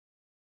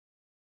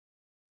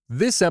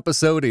This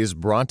episode is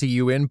brought to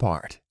you in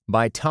part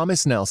by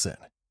Thomas Nelson,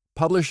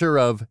 publisher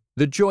of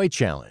The Joy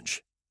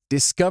Challenge.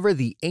 Discover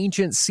the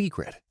ancient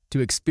secret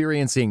to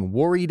experiencing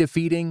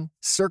worry-defeating,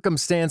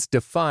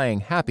 circumstance-defying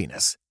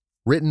happiness.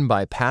 Written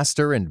by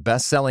pastor and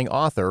best-selling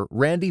author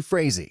Randy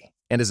Frazee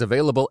and is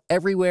available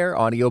everywhere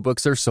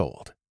audiobooks are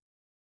sold.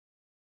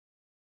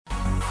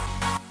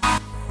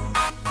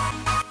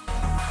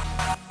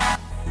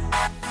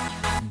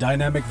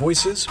 Dynamic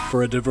voices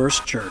for a diverse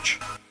church.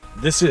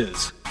 This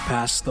is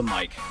Pass the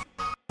Mic.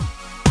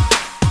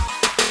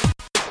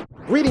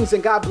 Greetings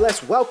and God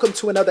bless. Welcome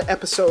to another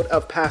episode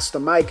of Pass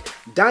the Mic,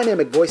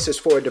 Dynamic Voices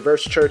for a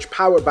Diverse Church,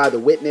 powered by The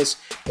Witness,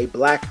 a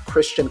Black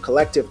Christian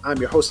collective. I'm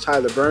your host,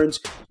 Tyler Burns.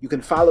 You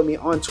can follow me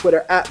on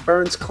Twitter at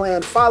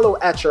BurnsClan. Follow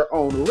at your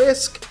own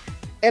risk.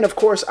 And of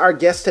course, our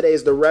guest today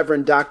is the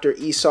Reverend Dr.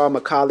 Esau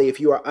McCaulley. If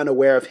you are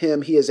unaware of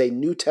him, he is a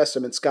New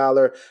Testament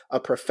scholar, a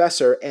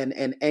professor, and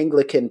an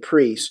Anglican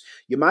priest.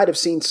 You might have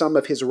seen some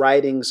of his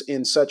writings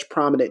in such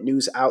prominent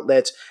news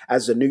outlets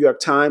as the New York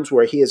Times,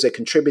 where he is a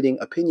contributing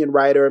opinion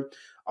writer.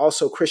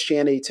 Also,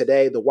 Christianity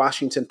Today, the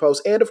Washington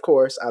Post, and of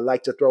course, I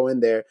like to throw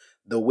in there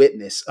The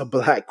Witness, a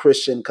Black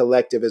Christian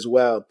collective as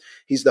well.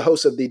 He's the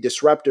host of the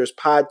Disruptors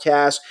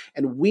podcast,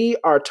 and we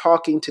are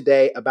talking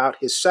today about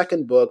his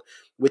second book,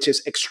 which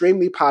is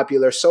extremely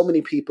popular. So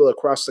many people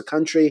across the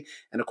country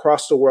and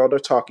across the world are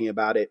talking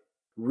about it.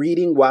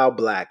 Reading While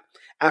Black,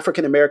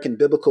 African American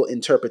Biblical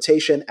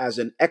Interpretation as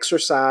an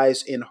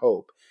Exercise in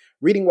Hope.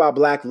 Reading While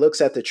Black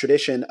looks at the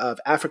tradition of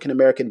African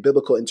American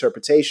biblical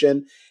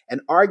interpretation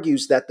and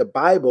argues that the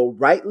Bible,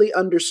 rightly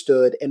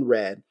understood and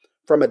read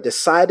from a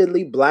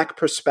decidedly Black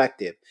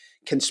perspective,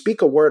 can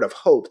speak a word of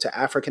hope to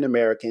African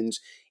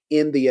Americans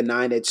in the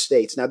United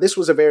States. Now, this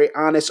was a very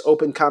honest,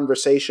 open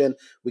conversation.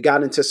 We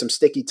got into some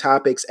sticky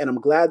topics, and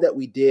I'm glad that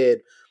we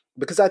did,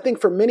 because I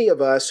think for many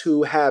of us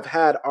who have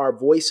had our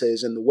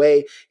voices in the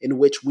way in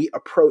which we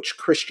approach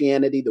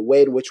Christianity, the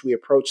way in which we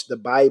approach the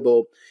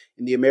Bible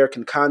in the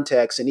American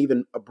context and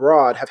even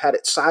abroad, have had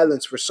it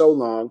silenced for so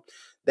long,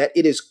 that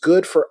it is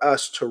good for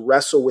us to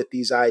wrestle with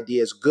these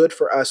ideas, good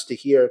for us to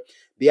hear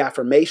the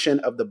affirmation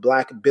of the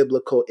Black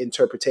biblical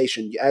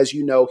interpretation. As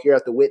you know, here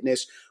at The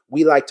Witness,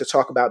 we like to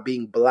talk about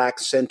being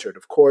Black-centered.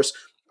 Of course,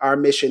 our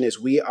mission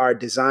is we are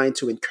designed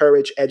to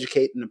encourage,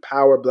 educate, and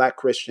empower Black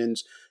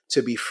Christians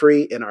to be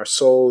free in our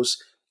souls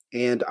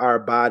and our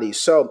bodies.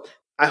 So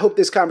I hope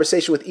this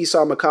conversation with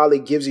Esau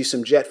McCaulley gives you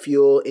some jet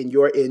fuel in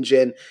your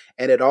engine,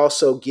 and it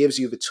also gives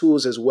you the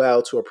tools as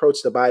well to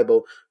approach the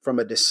Bible from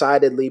a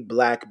decidedly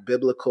Black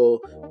biblical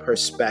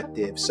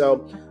perspective.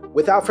 So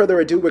without further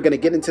ado, we're going to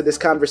get into this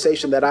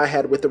conversation that I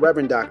had with the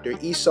Reverend Dr.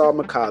 Esau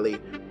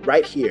McCaulley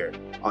right here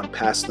on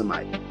Pass the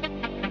Mic.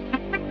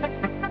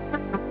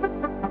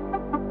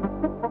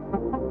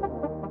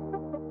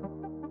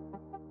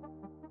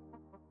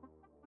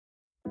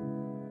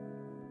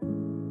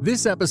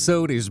 This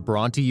episode is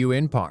brought to you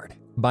in part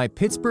by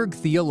Pittsburgh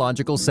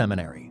Theological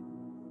Seminary.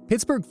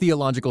 Pittsburgh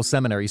Theological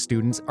Seminary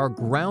students are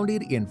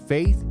grounded in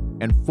faith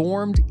and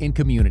formed in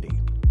community.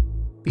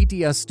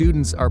 PTS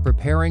students are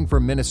preparing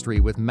for ministry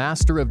with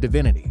Master of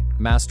Divinity,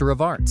 Master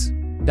of Arts,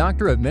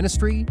 Doctor of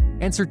Ministry,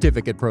 and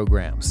certificate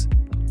programs.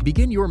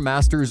 Begin your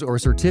master's or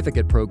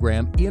certificate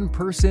program in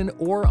person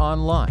or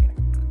online.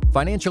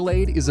 Financial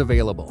aid is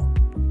available.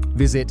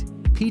 Visit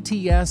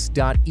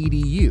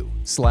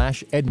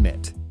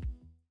pts.edu/admit.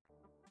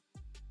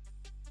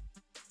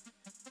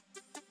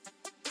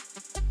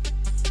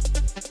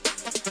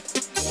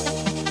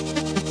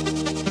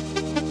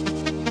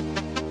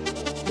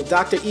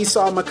 Dr.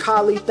 Esau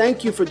McCaulley,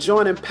 thank you for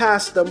joining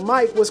Pass the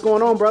Mic. What's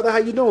going on, brother? How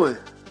you doing?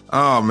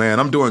 Oh, man,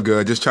 I'm doing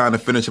good. Just trying to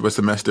finish up a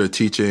semester of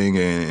teaching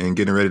and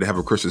getting ready to have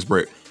a Christmas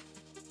break.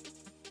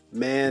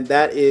 Man,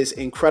 that is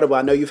incredible.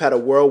 I know you've had a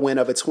whirlwind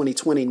of a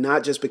 2020,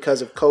 not just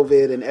because of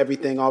COVID and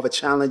everything, all the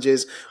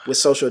challenges with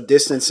social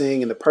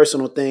distancing and the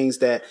personal things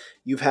that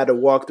you've had to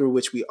walk through,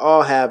 which we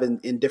all have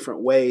in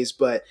different ways.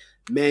 But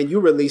man, you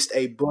released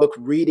a book,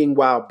 Reading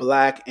While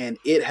Black, and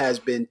it has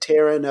been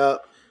tearing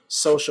up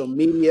social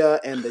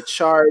media and the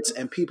charts,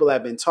 and people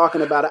have been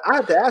talking about it. I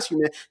have to ask you,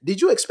 man, did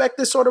you expect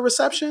this sort of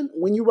reception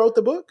when you wrote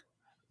the book?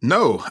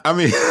 No, I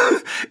mean,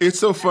 it's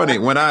so funny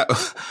when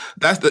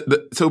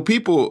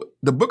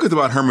the book is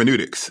about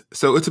hermeneutics.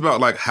 So it's about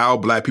like how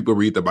Black people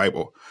read the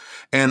Bible.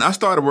 And I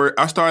started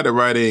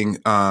writing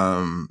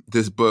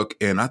this book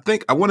in, I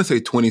want to say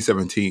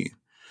 2017.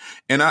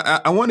 And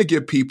I want to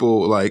give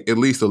people like at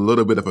least a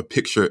little bit of a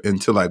picture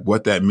into like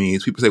what that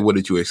means. People say, what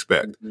did you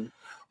expect? Mm-hmm.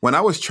 When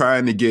I was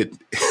trying to get,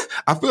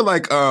 I feel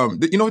like,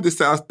 you know what this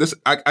sounds,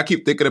 I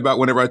keep thinking about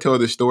whenever I tell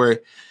this story,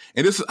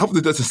 and this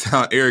hopefully doesn't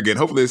sound arrogant.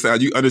 Hopefully it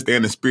sounds, you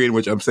understand the spirit in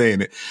which I'm saying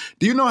it.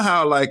 Do you know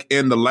how like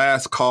in the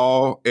last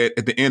call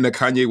at the end of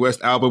Kanye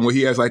West album where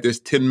he has like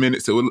this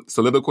 10-minute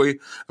soliloquy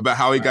about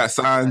how he got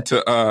signed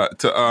to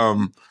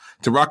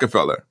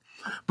Rockefeller?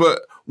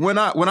 But when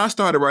I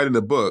started writing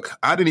the book,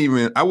 I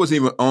wasn't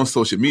even on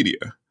social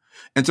media.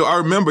 And so I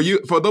remember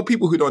for those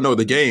people who don't know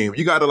the game,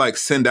 you got to like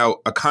send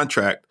out a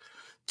contract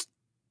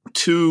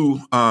to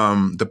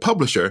the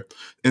publisher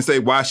and say,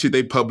 why should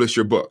they publish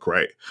your book,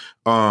 right?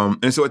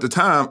 And so at the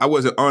time, I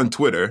wasn't on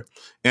Twitter.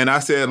 And I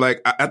said,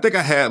 like, I think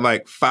I had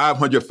like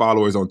 500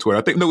 followers on Twitter.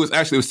 I think, no, it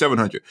was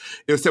 700.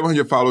 It was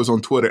 700 followers on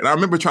Twitter. And I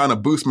remember trying to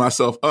boost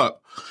myself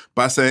up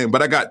by saying,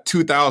 but I got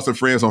 2,000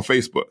 friends on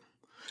Facebook.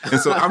 And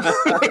so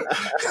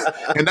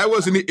and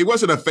it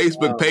wasn't a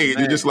Facebook page. It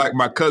was just like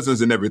my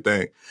cousins and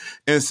everything.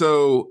 And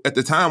so at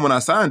the time when I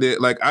signed it,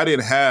 like I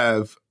didn't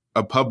have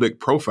a public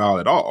profile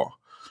at all.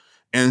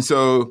 And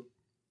so,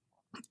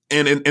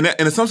 and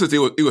in some sense,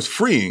 it was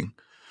freeing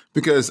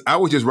because I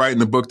was just writing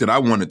the book that I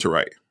wanted to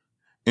write.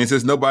 And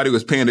since nobody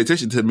was paying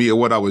attention to me or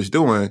what I was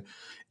doing,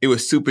 it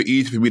was super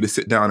easy for me to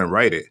sit down and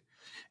write it.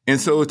 And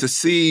so to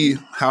see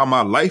how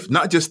my life,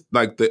 not just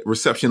like the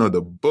reception of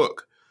the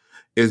book,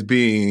 is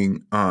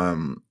being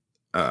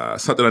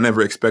something I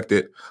never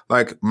expected.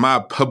 Like my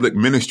public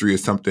ministry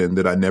is something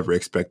that I never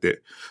expected.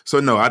 So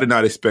no, I did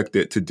not expect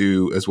it to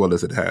do as well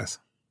as it has.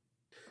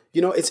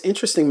 You know, it's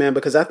interesting, man,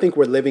 because I think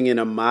we're living in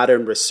a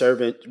modern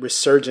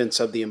resurgence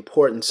of the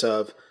importance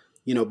of,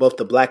 you know, both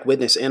the Black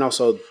witness and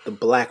also the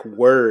Black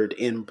word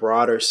in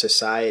broader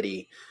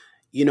society.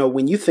 You know,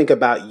 when you think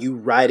about you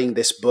writing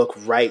this book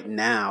right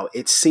now,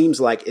 it seems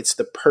like it's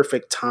the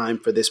perfect time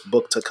for this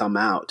book to come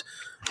out.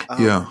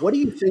 What do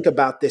you think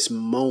about this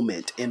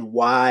moment and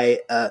why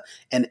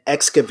an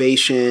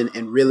excavation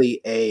and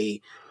really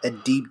a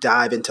deep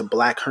dive into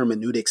Black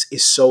hermeneutics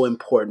is so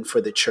important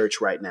for the church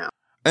right now?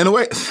 In a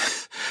way,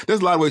 there's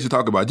a lot of ways to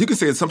talk about it. You can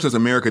say in some sense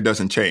America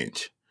doesn't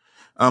change.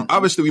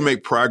 Obviously, we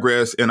make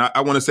progress, and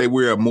I want to say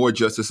we're a more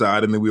just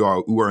society than we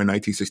were in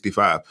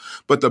 1965.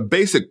 But the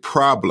basic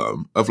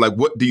problem of like,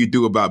 what do you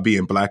do about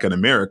being Black in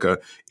America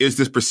is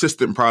this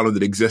persistent problem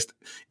that exists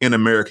in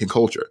American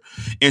culture.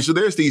 And so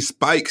there's these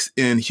spikes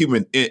in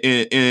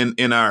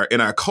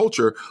our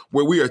culture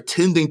where we are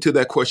tending to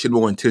that question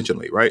more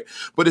intentionally, right?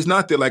 But it's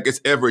not that like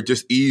it's ever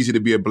just easy to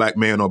be a Black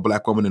man or a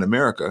Black woman in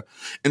America.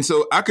 And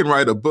so I can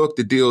write a book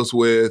that deals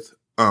with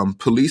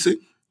policing,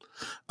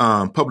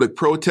 public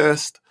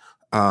protest,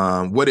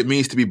 what it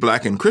means to be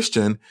Black and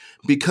Christian,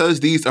 because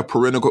these are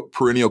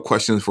perennial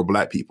questions for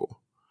Black people.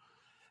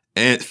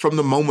 And from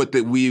the moment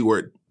that we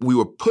were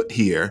put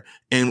here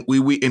and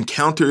we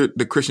encountered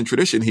the Christian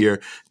tradition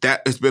here,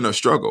 that has been a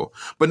struggle.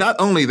 But not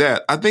only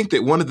that, I think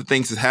that one of the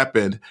things that's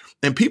happened,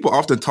 and people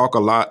often talk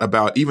a lot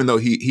about, even though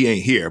he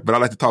ain't here, but I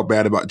like to talk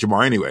bad about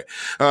Jamar anyway.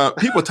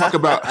 People talk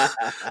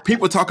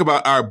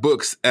about our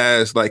books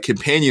as like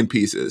companion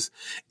pieces,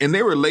 and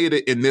they relate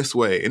it in this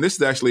way. And this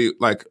is actually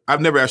like, I've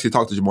never actually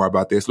talked to Jamar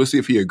about this. Let's see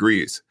if he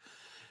agrees.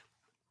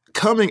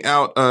 Coming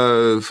out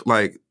of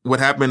like what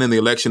happened in the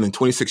election in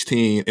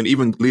 2016 and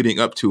even leading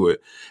up to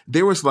it,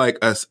 there was like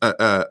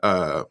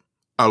a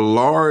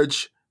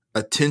large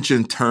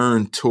attention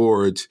turned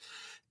towards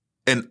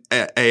an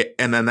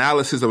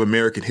analysis of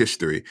American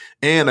history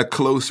and a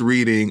close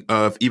reading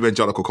of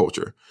evangelical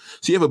culture.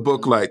 So you have a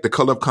book like The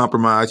Color of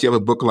Compromise. You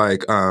have a book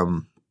like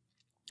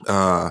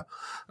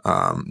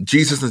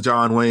Jesus and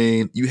John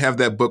Wayne. You have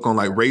that book on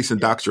like race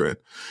and doctrine.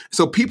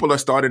 So people are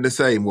starting to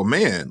say, well,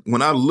 man,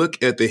 when I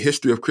look at the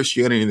history of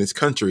Christianity in this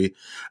country,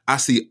 I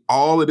see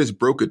all of this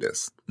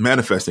brokenness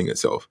manifesting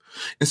itself.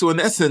 And so in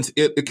that sense,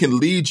 it can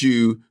lead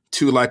you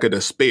to like a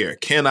despair.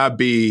 Can I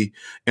be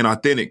an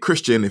authentic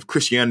Christian if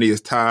Christianity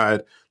is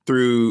tied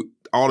through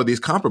all of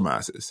these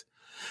compromises?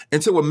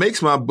 And so what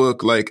makes my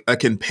book like a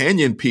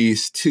companion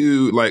piece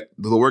to like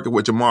the work of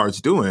what Jamar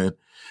is doing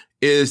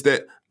is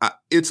that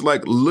it's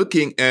like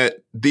looking at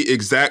the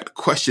exact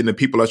question that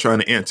people are trying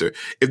to answer.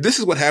 If this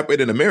is what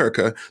happened in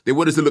America, then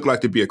what does it look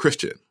like to be a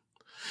Christian?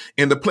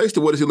 And the place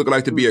to what does it look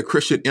like to be a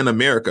Christian in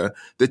America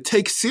that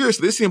takes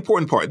seriously, this is the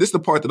important part. This is the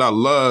part that I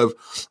love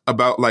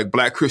about like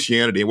Black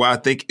Christianity and why I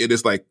think it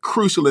is like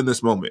crucial in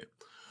this moment.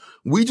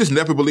 We just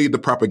never believed the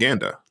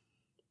propaganda.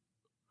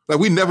 Like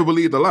we never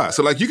believed the lie.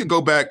 So like you can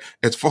go back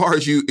as far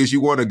as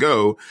you want to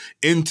go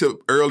into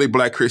early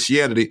Black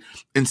Christianity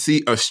and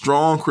see a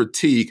strong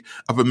critique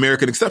of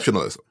American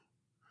exceptionalism.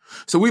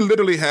 So we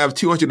literally have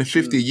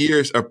 250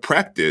 years of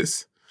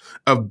practice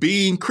of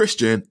being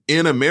Christian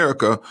in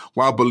America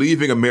while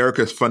believing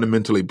America is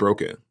fundamentally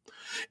broken.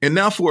 And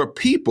now for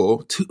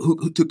people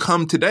to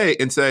come today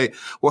and say,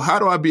 well, how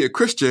do I be a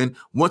Christian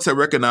once I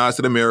recognize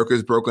that America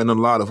is broken in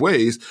a lot of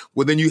ways?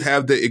 Well, then you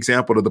have the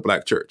example of the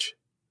Black church.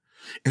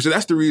 And so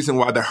that's the reason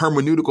why the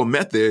hermeneutical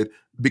method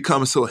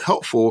becomes so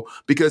helpful,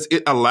 because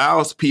it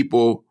allows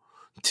people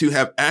to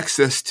have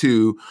access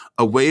to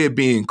a way of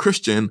being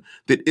Christian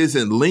that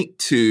isn't linked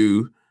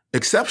to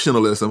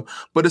exceptionalism,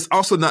 but it's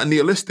also not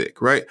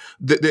nihilistic, right?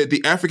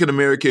 The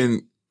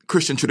African-American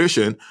Christian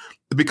tradition,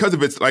 because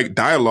of its like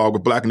dialogue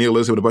with Black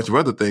nihilism and a bunch of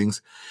other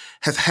things,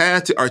 has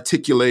had to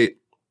articulate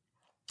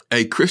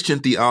a Christian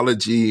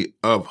theology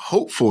of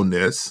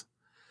hopefulness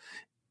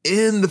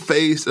in the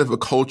face of a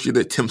culture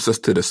that tempts us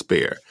to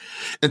despair.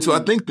 And so I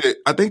think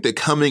that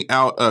coming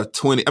out of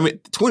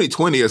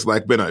 2020 has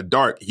like been a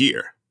dark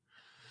year.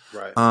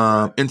 Right.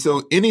 And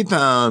so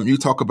anytime you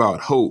talk about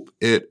hope,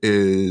 it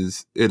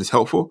is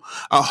helpful.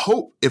 I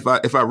hope if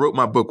I wrote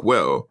my book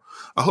well,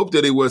 a hope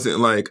that it wasn't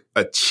like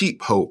a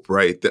cheap hope,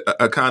 right?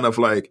 A kind of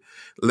like,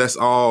 let's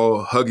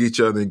all hug each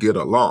other and get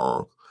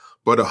along,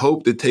 but a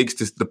hope that takes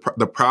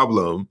the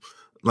problem,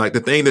 like the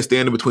thing that's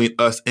standing between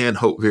us and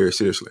hope, very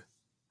seriously.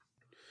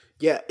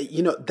 Yeah,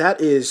 that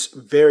is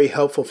very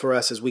helpful for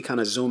us as we kind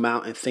of zoom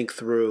out and think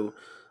through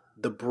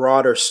the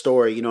broader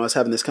story. I was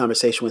having this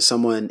conversation with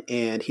someone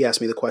and he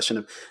asked me the question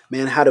of,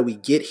 man, how do we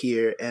get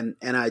here? And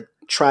I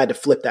tried to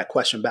flip that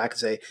question back and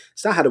say,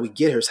 it's not how do we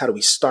get here, it's how do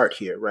we start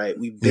here, right?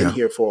 We've been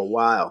here for a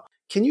while.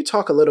 Can you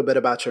talk a little bit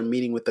about your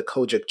meeting with the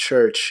Kojic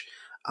Church?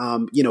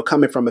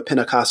 Coming from a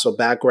Pentecostal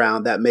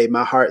background, that made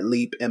my heart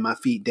leap and my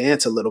feet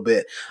dance a little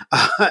bit.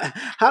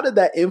 How did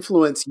that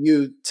influence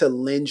you to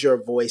lend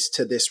your voice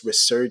to this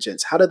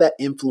resurgence? How did that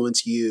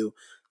influence you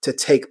to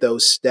take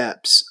those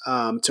steps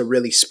to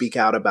really speak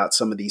out about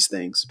some of these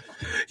things?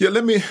 Yeah,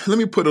 let me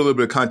put a little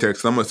bit of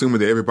context. I'm assuming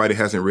that everybody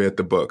hasn't read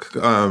the book.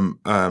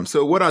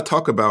 So what I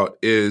talk about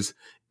is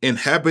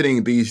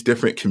inhabiting these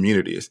different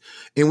communities.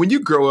 And when you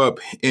grow up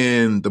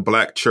in the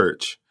Black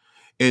church,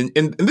 and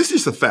this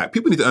is a fact,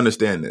 people need to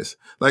understand this.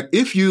 Like,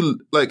 if you,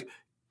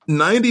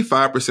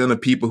 95% of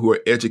people who are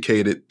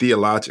educated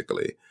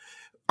theologically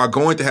are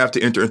going to have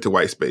to enter into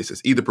white spaces,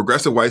 either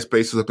progressive white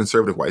spaces or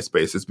conservative white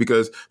spaces,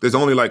 because there's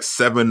only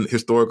 7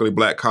 historically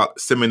Black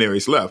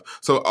seminaries left.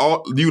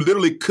 So you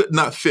literally could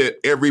not fit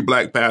every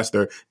Black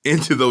pastor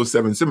into those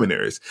 7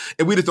 seminaries.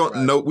 And we just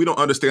don't know, we don't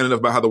understand enough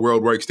about how the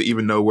world works to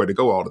even know where to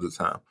go all of the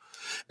time.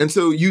 And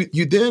so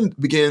you then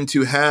begin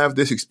to have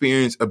this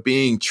experience of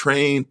being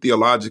trained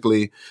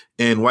theologically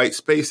in white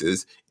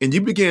spaces. And you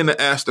begin to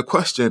ask the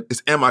question,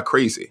 am I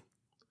crazy?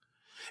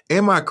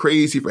 Am I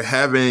crazy for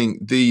having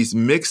these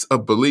mix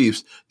of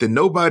beliefs that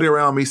nobody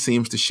around me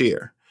seems to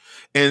share?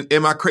 And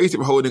am I crazy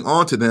for holding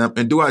on to them?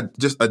 And do I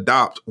just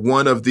adopt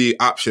one of the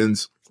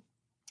options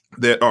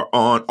that are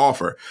on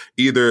offer,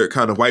 either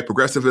kind of white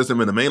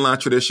progressivism in the mainline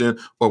tradition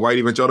or white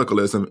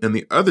evangelicalism in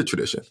the other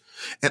tradition?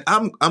 And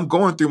I'm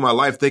going through my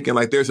life thinking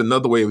there's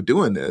another way of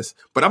doing this,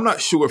 but I'm not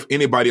sure if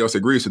anybody else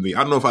agrees with me.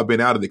 I don't know if I've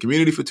been out of the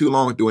community for too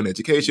long doing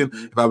education,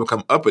 if I've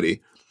become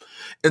uppity.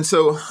 And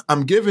so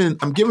I'm giving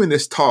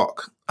this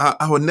talk.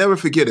 I will never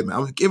forget it, man.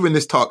 I'm giving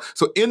this talk.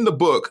 So in the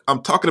book,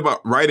 I'm talking about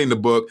writing the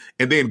book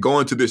and then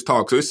going to this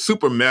talk. So it's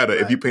super meta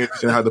if you pay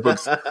attention to how the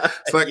book's.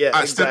 It's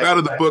I step out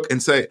of the book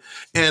and say,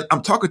 and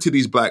I'm talking to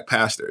these Black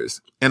pastors,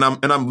 and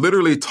I'm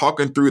literally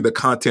talking through the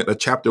content of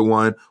chapter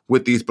 1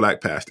 with these Black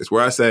pastors,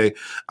 where I say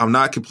I'm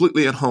not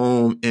completely at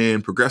home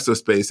in progressive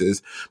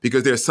spaces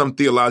because there's some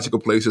theological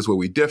places where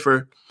we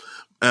differ.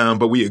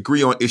 But we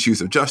agree on issues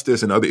of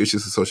justice and other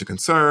issues of social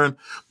concern.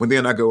 But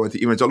then I go into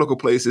evangelical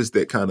places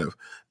that kind of,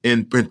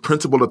 in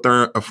principle,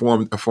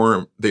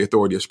 affirm the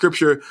authority of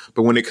Scripture.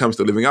 But when it comes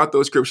to living out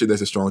those Scriptures,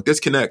 there's a strong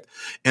disconnect.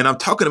 And I'm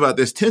talking about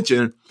this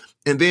tension.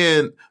 And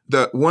then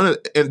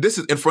and this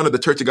is in front of the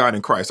Church of God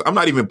in Christ. So I'm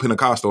not even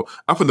Pentecostal.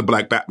 I'm from the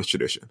Black Baptist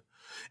tradition.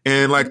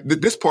 And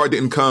this part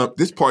didn't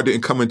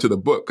come into the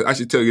book. I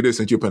should tell you this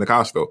since you're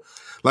Pentecostal.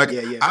 I've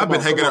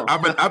been hanging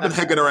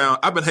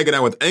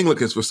out with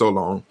Anglicans for so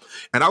long,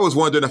 and I was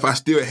wondering if I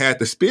still had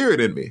the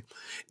Spirit in me.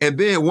 And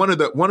then one of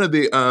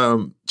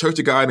the Church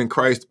of God in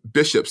Christ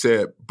bishops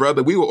said,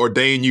 "Brother, we will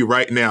ordain you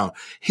right now."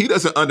 He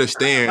doesn't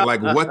understand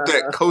what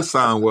that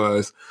cosign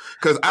was,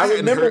 because I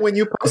remember when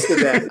you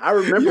posted that. I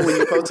remember when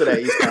you posted that,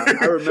 Easton.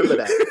 I remember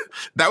that.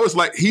 That was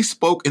he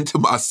spoke into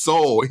my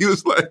soul. He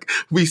was like,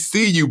 "We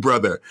see you,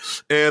 brother."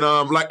 And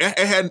I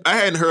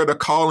hadn't heard a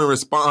call and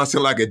response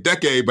in a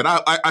decade, but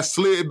I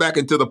slid back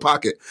into the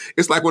pocket.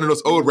 It's like one of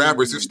those old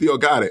rappers who still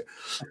got it.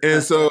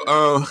 And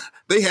so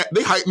they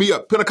hyped me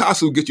up.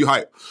 Pentecostal get you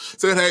hyped.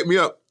 So it hyped me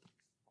up.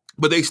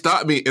 But they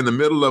stopped me in the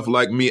middle of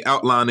me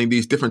outlining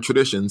these different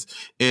traditions.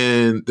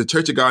 And the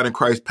Church of God in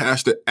Christ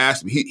pastor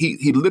asked me,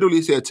 he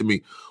literally said to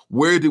me,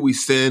 "Where do we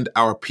send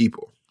our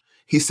people?"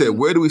 He said,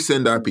 "Where do we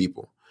send our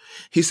people?"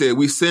 He said,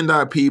 "We send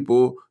our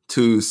people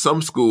to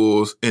some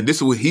schools," and this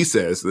is what he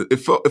says. It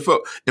felt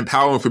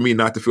empowering for me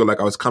not to feel like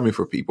I was coming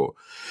for people.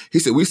 He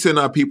said, "We send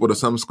our people to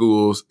some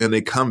schools and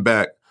they come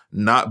back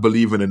not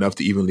believing enough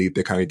to even leave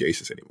their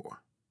congregations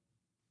anymore."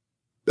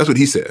 That's what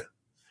he said.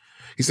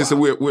 He said, "So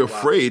we're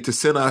afraid to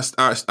send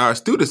our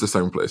students to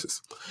certain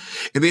places."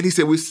 And then he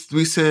said, we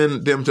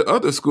send them to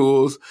other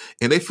schools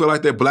and they feel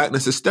like their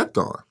Blackness is stepped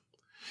on.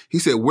 He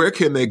said, "Where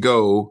can they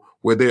go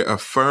where they're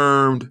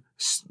affirmed,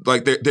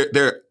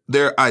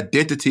 their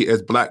identity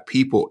as Black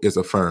people is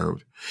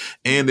affirmed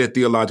and their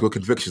theological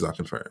convictions are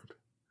confirmed?"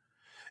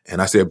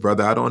 And I said,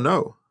 "Brother, I don't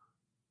know."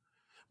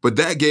 But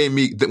that gave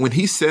me, when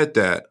he said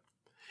that,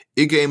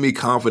 it gave me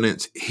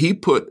confidence. He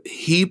put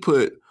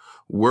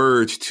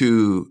words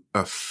to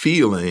a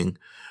feeling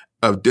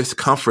of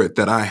discomfort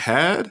that I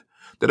had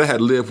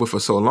lived with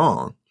for so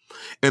long.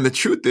 And the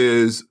truth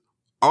is,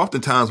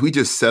 oftentimes we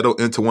just settle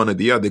into one or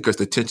the other because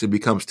the tension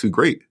becomes too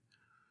great.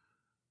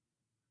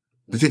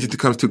 The tension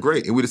becomes too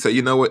great. And we just say,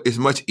 you know what? It's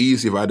much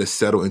easier if I just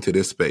settle into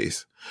this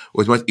space.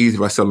 Or it's much easier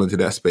if I settle into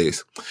that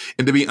space.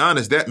 And to be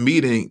honest, that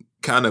meeting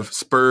kind of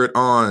spurred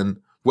on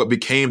what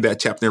became that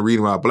chapter in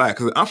Reading While Black.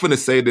 Because I'm going to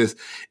say this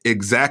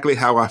exactly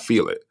how I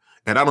feel it.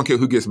 and I don't care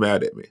who gets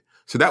mad at me.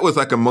 So that was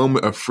like a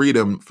moment of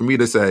freedom for me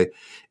to say,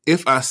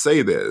 if I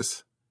say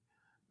this,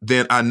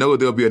 then I know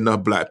there'll be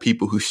enough Black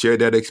people who share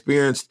that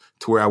experience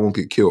to where I won't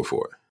get killed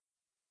for it.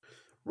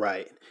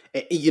 Right.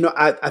 And,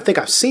 I think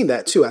I've seen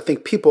that too. I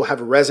think people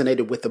have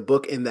resonated with the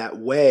book in that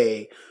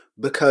way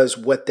because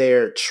what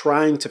they're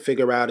trying to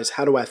figure out is,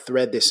 how do I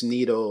thread this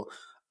needle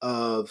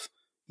of,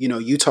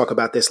 you talk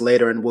about this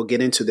later and we'll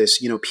get into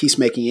this,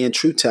 peacemaking and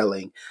truth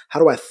telling. How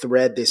do I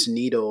thread this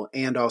needle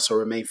and also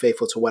remain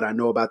faithful to what I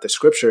know about the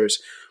scriptures?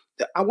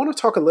 I want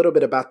to talk a little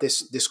bit about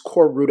this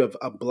core root of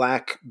a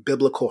Black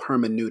biblical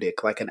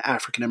hermeneutic, like an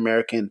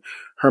African-American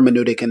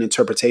hermeneutic and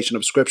interpretation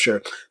of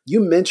scripture. You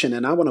mentioned,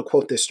 and I want to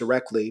quote this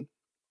directly,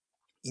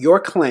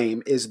 your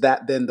claim is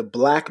that then the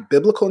Black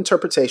biblical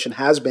interpretation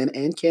has been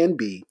and can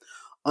be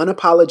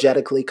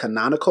unapologetically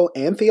canonical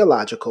and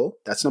theological.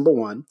 That's number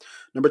one.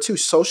 Number two,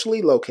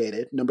 socially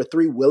located. Number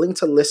three, willing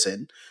to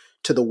listen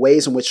to the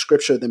ways in which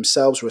scripture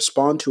themselves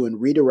respond to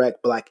and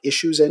redirect Black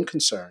issues and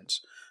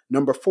concerns.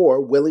 Number four,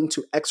 willing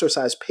to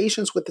exercise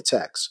patience with the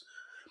text.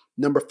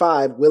 Number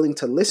five, willing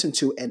to listen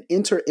to and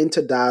enter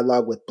into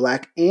dialogue with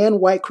Black and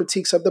white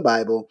critiques of the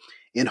Bible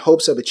in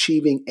hopes of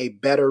achieving a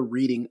better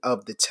reading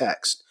of the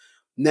text.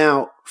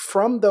 Now,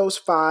 from those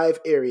 5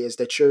 areas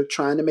that you're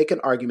trying to make an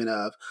argument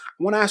of,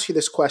 I want to ask you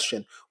this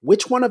question.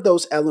 Which one of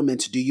those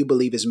elements do you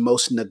believe is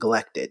most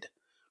neglected?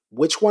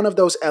 Which one of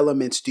those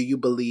elements do you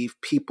believe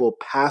people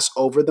pass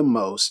over the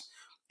most?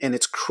 And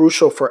it's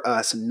crucial for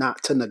us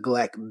not to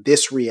neglect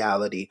this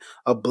reality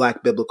of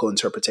Black biblical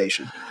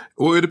interpretation.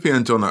 Well, it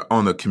depends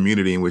on the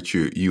community in which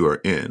you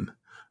are in.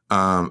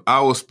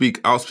 I'll speak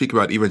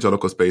about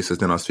evangelical spaces,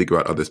 then I'll speak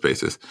about other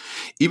spaces.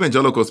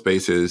 Evangelical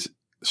spaces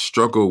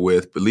struggle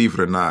with, believe it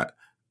or not,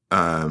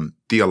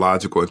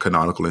 theological and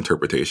canonical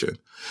interpretation.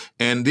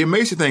 And the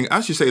amazing thing,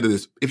 I should say to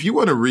this, if you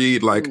want to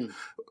read I'll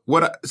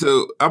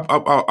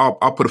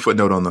put a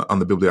footnote on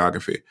the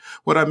bibliography.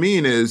 What I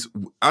mean is,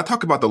 I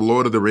talk about the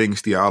Lord of the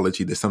Rings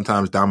theology that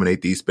sometimes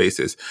dominate these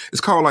spaces.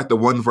 It's called like the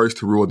one verse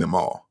to rule them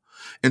all.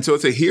 And so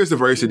it's here's the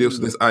verse that deals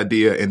with this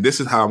idea, and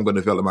this is how I'm going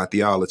to develop my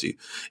theology.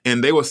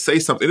 And they will say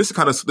something.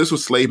 This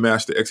was slave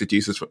master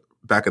exegesis from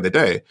back in the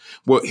day.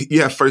 Well,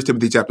 you have 1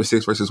 Timothy chapter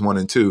 6, verses 1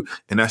 and 2,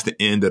 and that's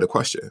the end of the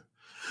question.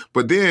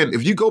 But then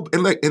if you go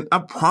and I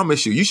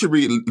promise you should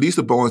read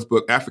Lisa Bowen's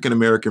book, African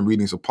American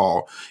Readings of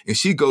Paul. And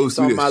she goes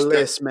through this. It's on my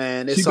list,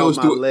 man. It's on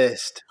my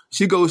list.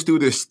 She goes through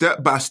this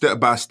step by step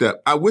by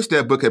step. I wish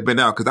that book had been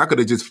out because I could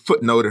have just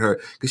footnoted her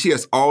because she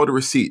has all the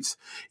receipts.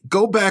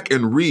 Go back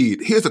and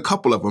read. Here's a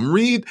couple of them.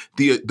 Read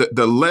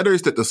the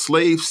letters that the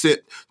slaves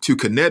sent to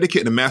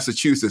Connecticut and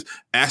Massachusetts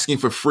asking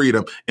for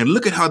freedom, and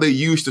look at how they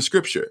used the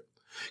scripture.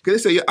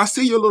 Because they say, I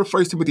see your little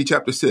 1 Timothy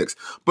chapter 6.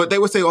 But they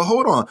would say, well,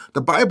 hold on.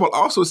 The Bible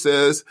also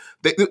says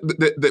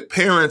that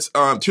parents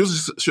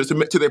should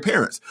submit to their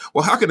parents.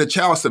 Well, how can a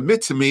child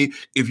submit to me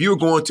if you're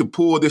going to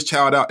pull this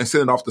child out and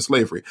send it off to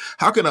slavery?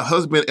 How can a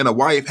husband and a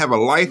wife have a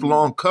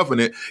lifelong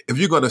covenant if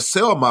you're going to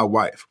sell my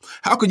wife?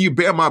 How can you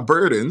bear my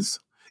burdens?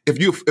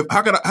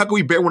 How can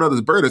we bear one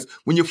another's burdens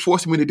when you're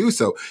forcing me to do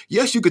so?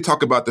 Yes, you could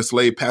talk about the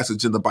slave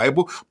passage in the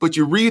Bible, but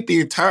you read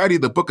the entirety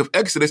of the book of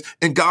Exodus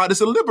and God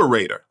is a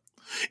liberator.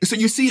 And so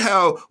you see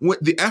how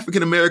the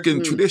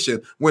African-American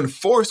tradition, when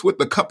forced with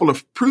a couple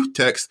of proof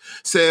texts,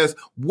 says,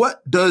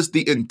 what does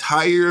the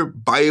entire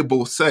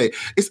Bible say?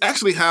 It's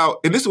actually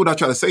how, and this is what I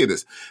try to say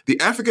this, the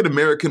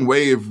African-American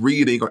way of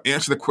reading or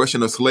answering the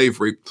question of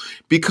slavery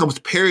becomes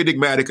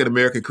paradigmatic in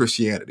American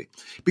Christianity.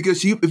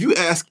 Because if you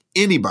ask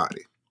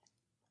anybody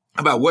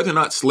about whether or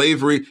not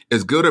slavery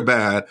is good or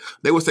bad,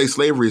 they would say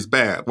slavery is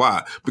bad.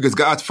 Why? Because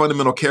God's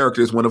fundamental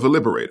character is one of a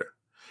liberator.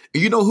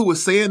 And you know who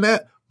was saying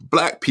that?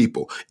 Black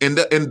people. And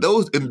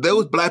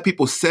those Black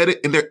people said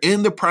it, and they're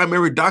in the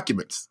primary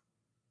documents.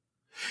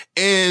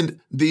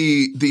 And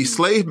the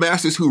slave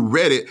masters who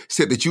read it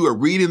said that you are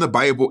reading the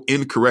Bible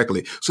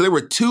incorrectly. So there were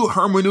 2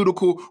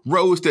 hermeneutical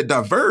roads that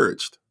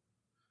diverged.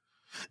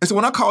 And so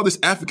when I call this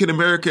African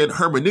American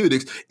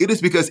hermeneutics, it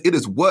is because it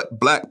is what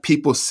Black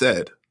people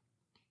said.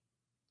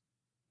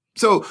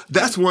 So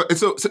that's one.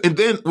 And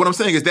then what I'm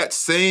saying is that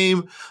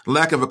same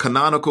lack of a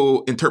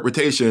canonical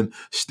interpretation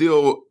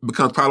still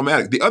becomes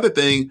problematic. The other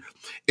thing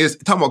is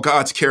talking about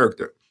God's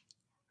character.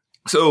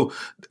 So,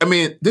 I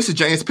mean, this is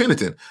James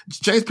Pennington.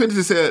 James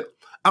Pennington said,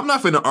 I'm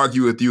not going to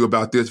argue with you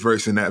about this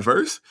verse and that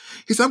verse.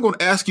 He said, I'm going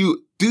to ask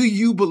you, do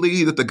you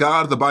believe that the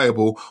God of the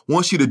Bible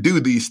wants you to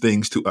do these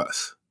things to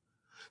us?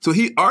 So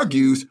he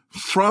argues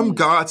from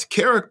God's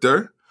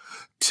character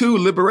to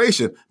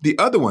liberation. The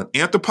other one,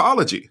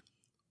 anthropology.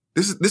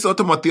 This is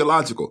talking about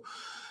theological.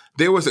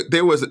 There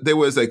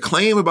was a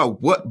claim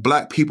about what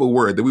Black people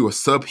were, that we were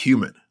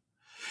subhuman.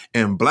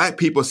 And Black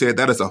people said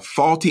that is a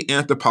faulty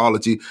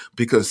anthropology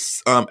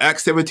because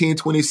Acts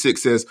 17:26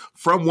 says,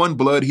 from one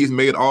blood he's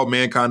made all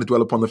mankind to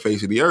dwell upon the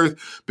face of the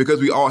earth. Because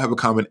we all have a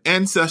common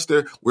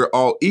ancestor, we're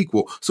all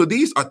equal. So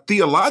these are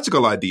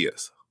theological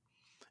ideas.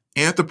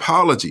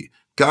 Anthropology.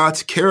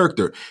 God's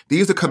character.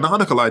 These are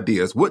canonical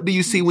ideas. What do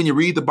you see when you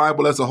read the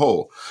Bible as a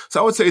whole?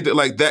 So I would say that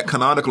like that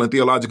canonical and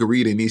theological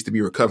reading needs to be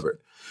recovered.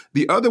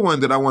 The other one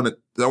that I want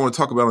to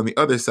talk about on the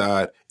other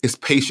side is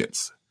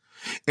patience.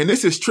 And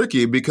this is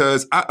tricky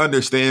because I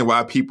understand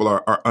why people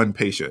are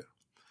impatient.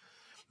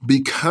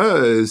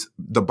 Because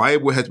the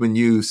Bible has been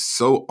used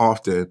so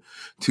often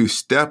to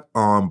step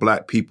on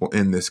Black people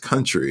in this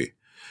country,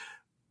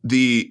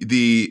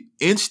 the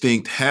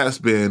instinct has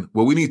been,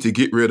 well, we need to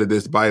get rid of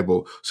this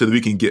Bible so that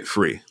we can get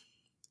free.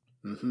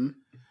 Mm-hmm.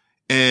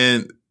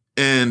 And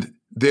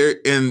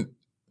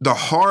the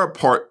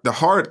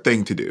hard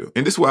thing to do,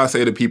 and this is why I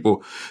say to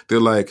people, they're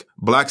like,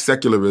 Black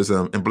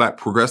secularism and Black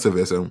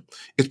progressivism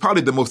is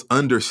probably the most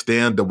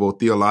understandable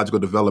theological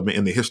development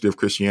in the history of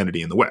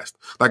Christianity in the West.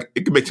 Like,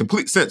 it can make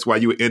complete sense why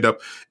you would end up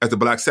as a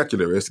Black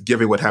secularist,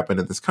 given what happened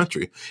in this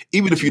country,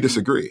 even if you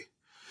disagree.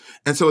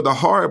 And so the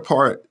hard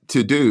part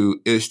to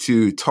do is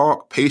to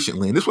talk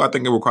patiently, and this is why I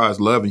think it requires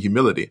love and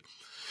humility,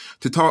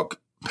 to talk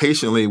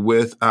patiently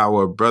with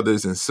our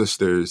brothers and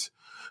sisters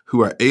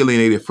who are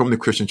alienated from the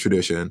Christian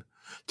tradition,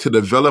 to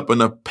develop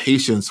enough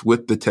patience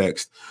with the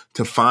text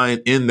to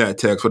find in that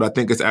text what I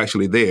think is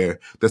actually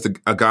there. That's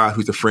a God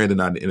who's a friend and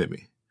not an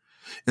enemy.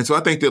 And so I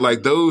think that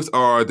like those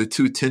are the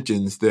two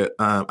tensions that,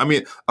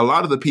 a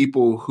lot of the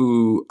people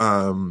who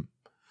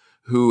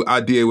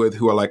I deal with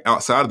who are like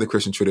outside of the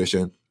Christian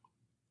tradition,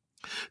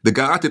 the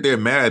God that they're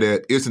mad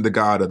at isn't the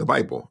God of the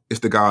Bible.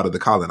 It's the God of the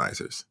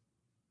colonizers.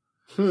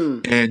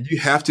 And you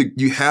have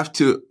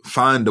to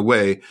find a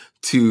way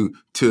to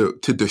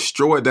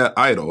destroy that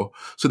idol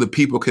so that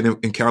people can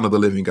encounter the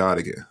living God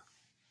again.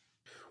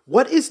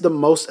 What is the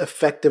most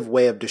effective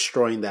way of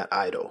destroying that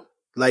idol?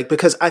 Like,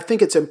 because I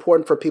think it's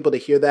important for people to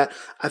hear that.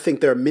 I think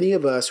there are many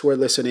of us who are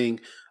listening,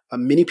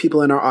 many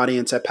people in our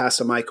audience at Pass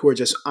the Mic who are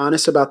just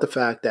honest about the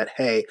fact that,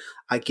 hey,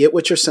 I get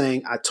what you're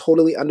saying. I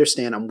totally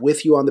understand. I'm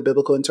with you on the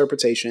biblical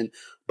interpretation,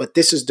 but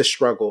this is the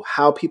struggle.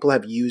 How people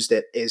have used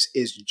it is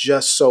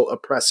just so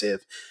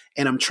oppressive.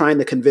 And I'm trying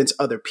to convince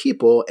other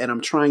people, and I'm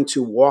trying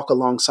to walk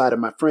alongside of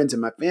my friends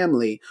and my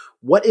family.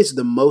 What is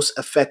the most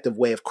effective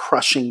way of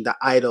crushing the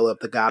idol of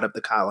the God of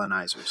the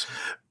colonizers?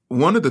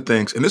 One of the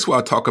things, and this is why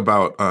I talk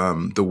about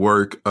the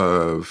work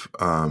of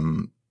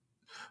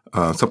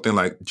something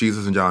like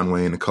Jesus and John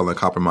Wayne and Color and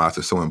Compromise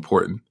is so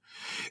important,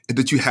 is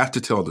that you have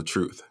to tell the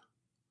truth.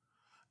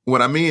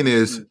 What I mean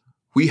is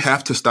we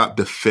have to stop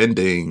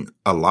defending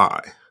a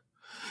lie.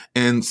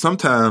 And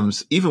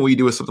sometimes, even when you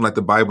do with something like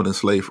the Bible and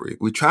slavery,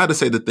 we try to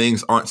say that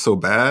things aren't so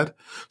bad,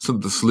 so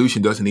that the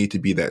solution doesn't need to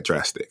be that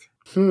drastic.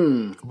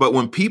 But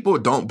when people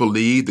don't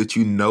believe that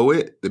you know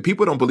it, that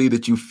people don't believe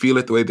that you feel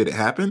it the way that it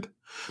happened,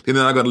 then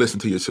they're not going to listen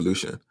to your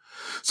solution.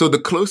 So the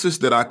closest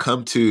that I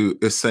come to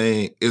is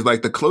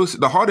like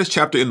the hardest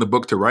chapter in the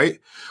book to write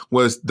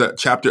was the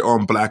chapter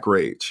on Black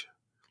rage.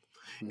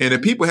 And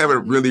if people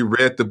haven't really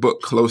read the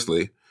book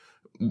closely,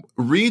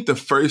 read the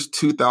first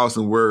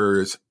 2,000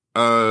 words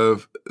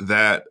of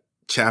that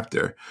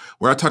chapter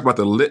where I talk about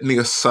the litany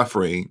of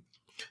suffering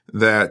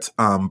that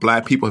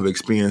Black people have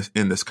experienced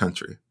in this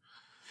country.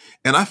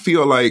 And I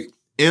feel like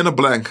in a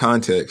Black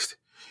context,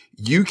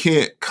 you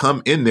can't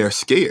come in there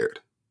scared.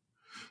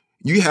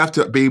 You have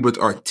to be able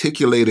to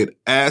articulate it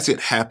as it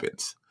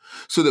happens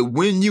so that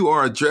when you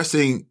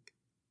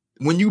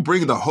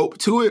bring the hope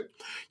to it,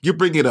 you're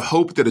bringing a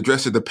hope that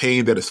addresses the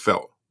pain that is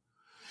felt.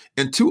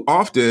 And too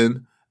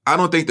often, I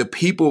don't think that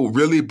people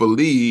really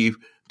believe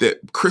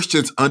that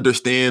Christians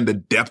understand the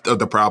depth of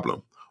the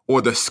problem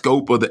or the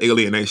scope of the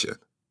alienation.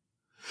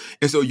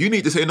 And so you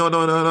need to say, no.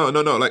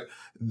 Like,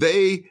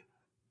 they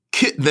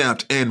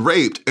kidnapped and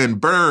raped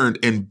and burned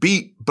and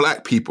beat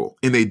Black people,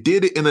 and they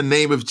did it in the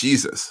name of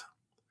Jesus.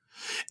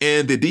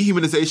 And the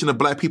dehumanization of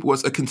Black people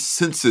was a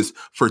consensus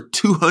for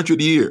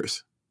 200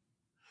 years.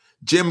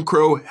 Jim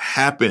Crow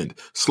happened.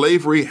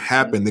 Slavery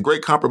happened. The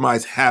Great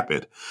Compromise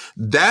happened.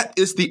 That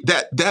is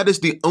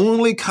the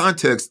only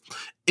context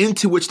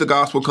into which the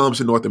gospel comes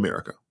in North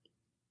America.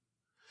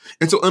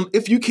 And so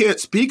if you can't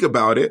speak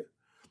about it,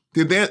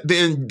 then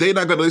they're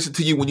not going to listen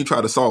to you when you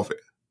try to solve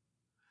it.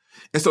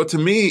 And so to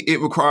me,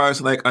 it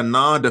requires like a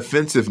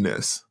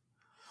non-defensiveness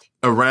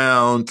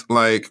around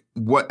like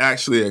what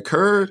actually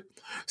occurred.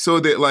 So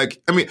that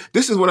like,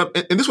 this is what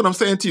I'm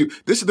saying to you.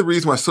 This is the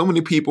reason why so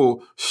many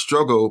people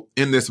struggle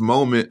in this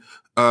moment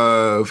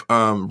of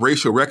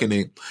racial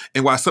reckoning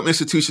and why some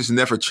institutions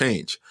never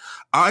change.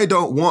 I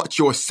don't want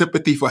your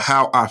sympathy for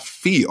how I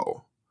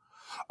feel.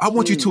 I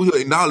want you to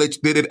acknowledge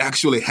that it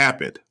actually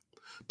happened.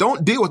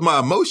 Don't deal with my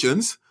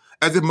emotions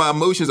as if my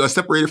emotions are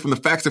separated from the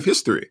facts of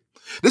history.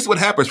 This is what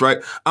happens, right?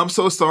 I'm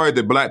so sorry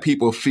that Black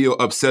people feel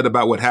upset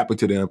about what happened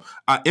to them.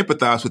 I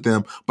empathize with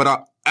them, but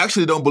I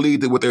actually don't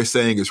believe that what they're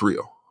saying is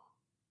real.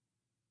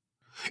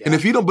 Yeah. And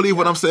if you don't believe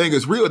what I'm saying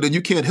is real, then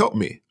you can't help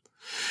me.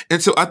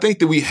 And so I think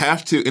that we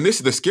have to, and this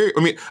is the scary,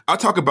 I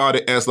talk about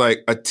it as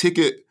like a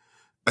ticket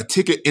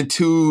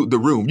into the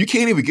room. You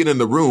can't even get in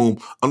the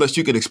room unless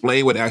you can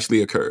explain what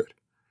actually occurred.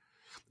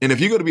 And if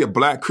you're going to be a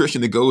Black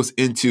Christian that goes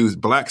into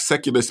Black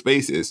secular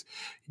spaces,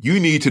 you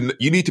need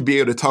to be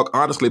able to talk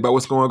honestly about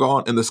what's going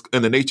on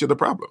and the nature of the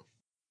problem.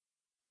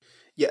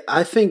 Yeah,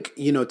 I think,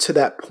 to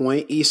that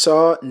point,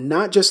 Esau,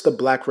 not just the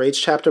Black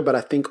Rage chapter, but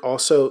I think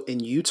also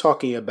in you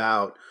talking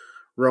about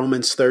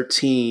Romans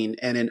 13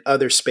 and in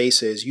other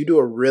spaces, you do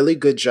a really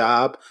good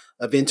job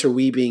of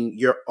interweaving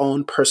your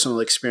own personal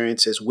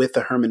experiences with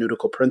the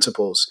hermeneutical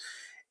principles.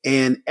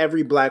 And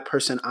every Black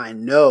person I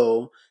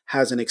know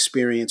has an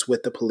experience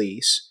with the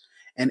police.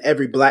 And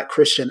every Black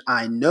Christian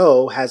I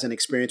know has an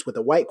experience with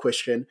a white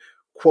Christian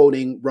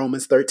quoting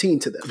Romans 13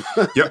 to them.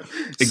 Yep,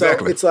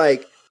 exactly. So it's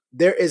like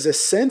there is a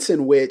sense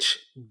in which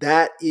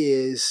that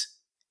is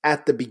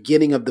at the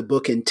beginning of the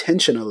book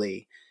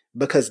intentionally,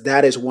 because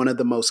that is one of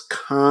the most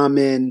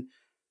common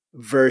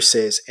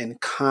verses and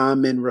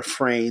common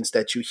refrains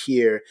that you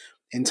hear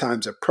in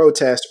times of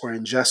protest or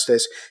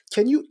injustice.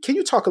 Can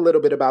you talk a little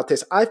bit about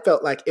this? I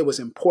felt like it was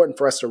important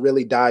for us to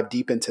really dive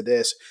deep into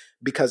this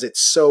because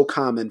it's so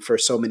common for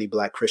so many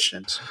Black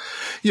Christians.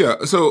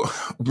 Yeah. So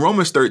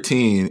Romans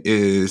 13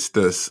 is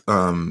this,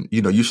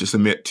 you should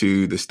submit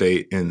to the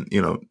state and,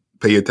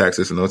 pay your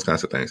taxes and those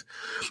kinds of things.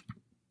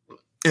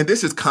 And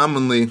this is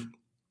commonly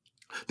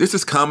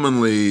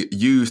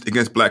used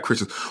against Black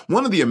Christians.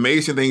 One of the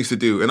amazing things to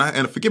do,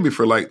 and forgive me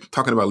for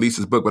talking about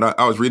Lisa's book, but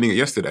I was reading it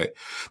yesterday,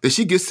 that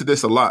she gets to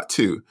this a lot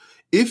too.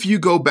 If you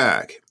go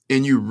back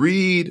and you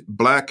read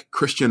Black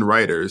Christian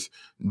writers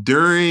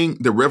during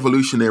the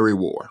Revolutionary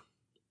War,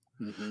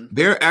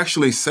 they're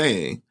actually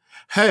saying,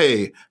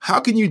 hey, how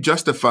can you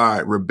justify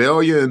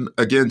rebellion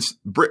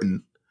against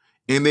Britain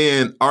and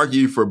then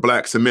argue for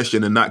Black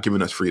submission and not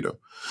giving us freedom?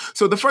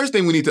 So the first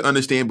thing we need to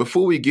understand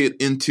before we get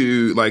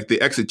into the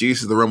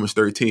exegesis of Romans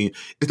 13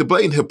 is the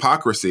blatant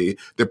hypocrisy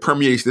that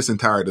permeates this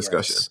entire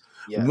discussion.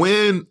 Yes.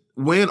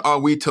 When are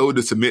we told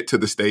to submit to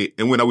the state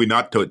and when are we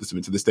not told to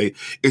submit to the state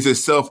is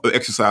itself an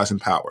exercise in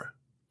power.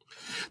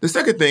 The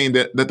second thing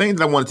the thing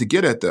that I wanted to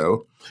get at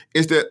though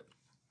is that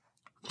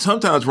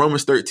sometimes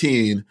Romans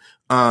 13,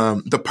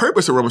 the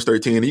purpose of Romans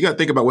 13, you got to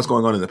think about what's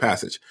going on in the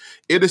passage.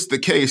 It is the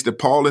case that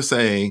Paul is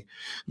saying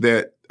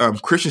that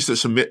Christians should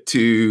submit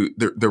to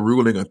the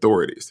ruling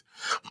authorities.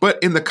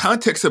 But in the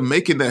context of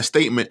making that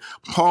statement,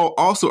 Paul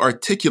also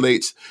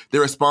articulates the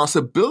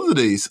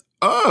responsibilities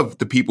of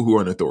the people who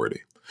are in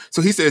authority.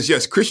 So he says,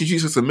 yes, Christians you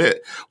should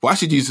submit. Why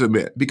should you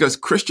submit? Because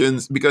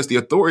the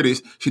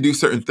authorities should do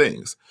certain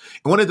things.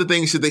 And one of the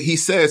things that he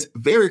says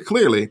very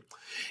clearly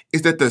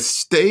is that the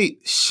state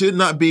should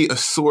not be a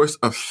source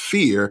of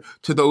fear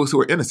to those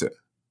who are innocent.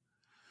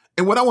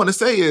 And what I want to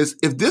say is,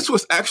 if this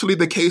was actually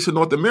the case in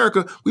North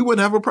America, we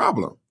wouldn't have a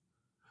problem.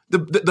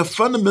 The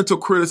fundamental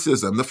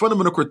criticism, the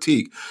fundamental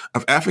critique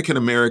of African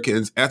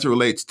Americans as it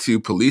relates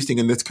to policing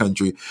in this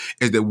country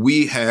is that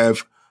we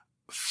have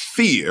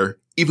fear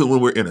even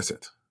when we're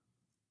innocent.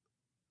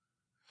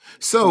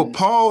 So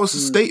Paul's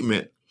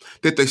statement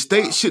that the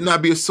state should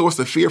not be a source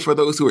of fear for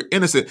those who are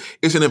innocent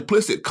is an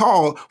implicit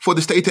call for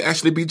the state to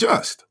actually be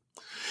just.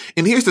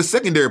 And here's the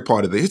secondary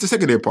part of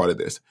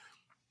this.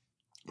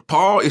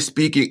 Paul is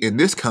speaking in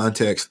this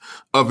context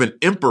of an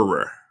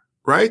emperor,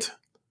 right?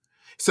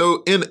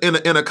 So in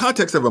a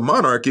context of a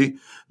monarchy,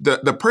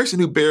 the person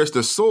who bears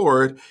the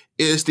sword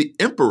is the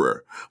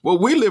emperor. Well,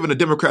 we live in a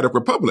democratic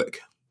republic.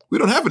 We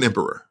don't have an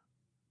emperor.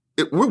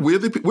 We're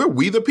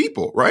we the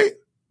people, right?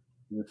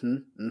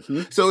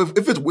 So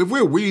if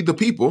we're we the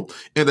people,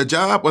 and the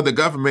job of the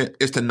government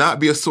is to not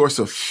be a source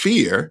of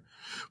fear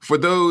for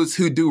those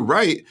who do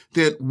right,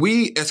 then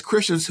we as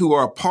Christians who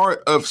are a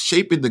part of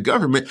shaping the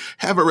government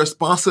have a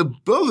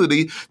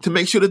responsibility to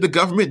make sure that the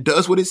government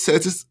does what it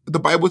says the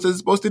Bible says it's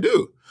supposed to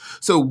do.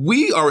 So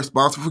we are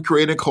responsible for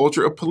creating a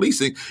culture of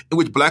policing in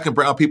which Black and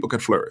brown people can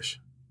flourish.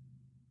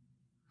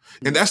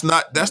 And that's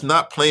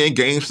not playing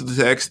games with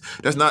the text.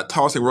 That's not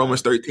tossing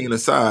Romans 13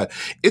 aside.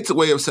 It's a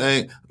way of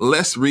saying,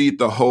 let's read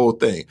the whole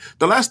thing.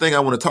 The last thing I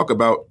want to talk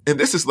about, and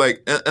this is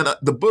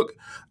the book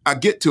I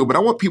get to, but I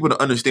want people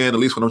to understand at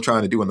least what I'm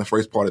trying to do in the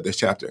first part of this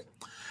chapter.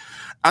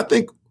 I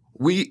think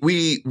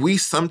we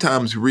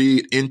sometimes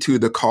read into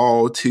the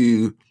call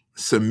to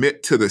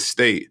submit to the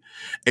state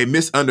a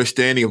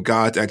misunderstanding of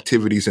God's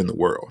activities in the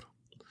world.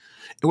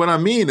 And what I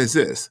mean is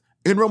this.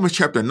 In Romans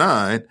chapter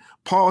 9,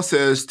 Paul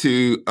quotes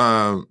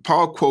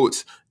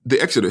the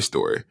Exodus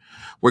story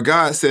where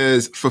God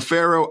says, "For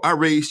Pharaoh, I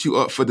raised you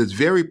up for this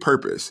very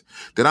purpose,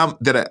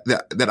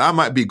 that I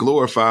might be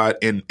glorified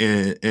in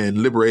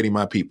liberating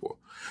my people."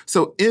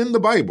 So in the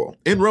Bible,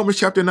 in Romans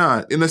chapter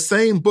 9, in the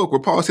same book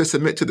where Paul says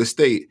submit to the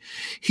state,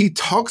 he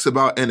talks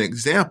about an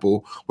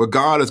example where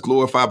God is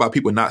glorified by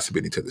people not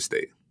submitting to the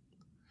state.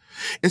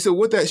 And so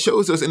what that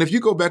shows us, and if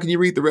you go back and you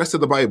read the rest of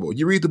the Bible,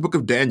 you read the book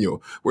of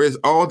Daniel, where it's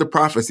all the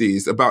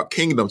prophecies about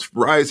kingdoms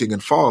rising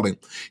and falling.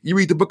 You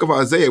read the book of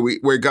Isaiah,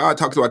 where God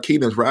talks about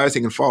kingdoms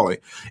rising and falling.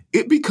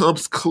 It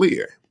becomes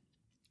clear.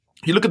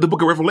 You look at the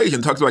book of Revelation,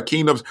 it talks about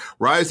kingdoms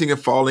rising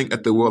and falling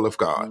at the will of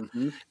God.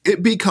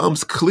 It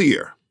becomes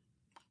clear,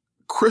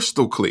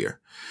 crystal clear,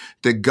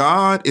 that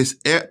God is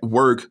at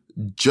work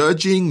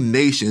judging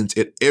nations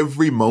at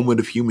every moment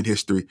of human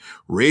history,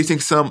 raising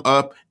some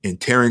up and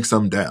tearing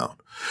some down.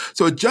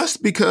 So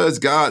just because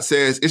God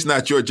says it's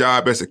not your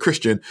job as a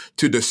Christian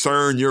to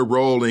discern your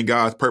role in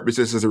God's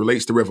purposes as it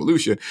relates to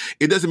revolution,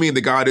 it doesn't mean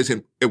that God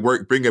isn't at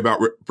work bringing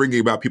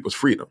about people's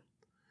freedom.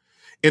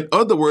 In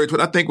other words,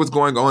 what I think was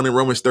going on in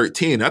Romans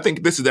 13, I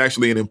think this is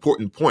actually an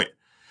important point,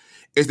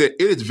 is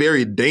that it is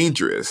very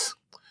dangerous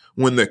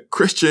when the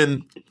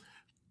Christian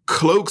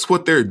cloaks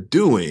what they're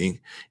doing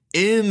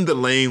in the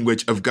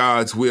language of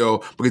God's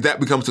will, because that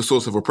becomes the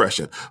source of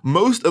oppression.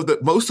 Most of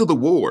the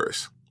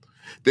wars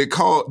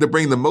that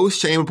bring the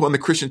most shame upon the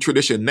Christian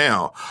tradition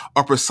now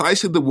are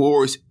precisely the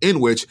wars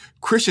in which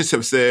Christians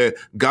have said,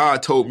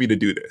 God told me to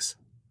do this.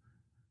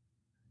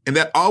 And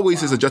that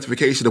always is a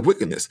justification of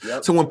wickedness.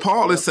 Yep. So when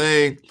Paul is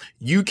saying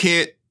you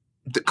can't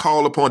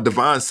call upon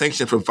divine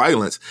sanction for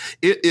violence,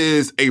 it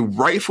is a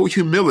rightful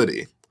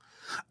humility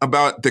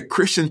about the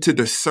Christian to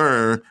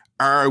discern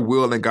our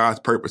will and God's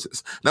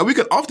purposes. Now, we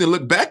can often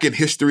look back in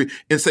history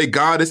and say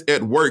God is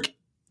at work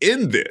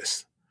in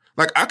this.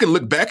 Like, I can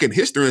look back in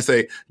history and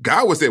say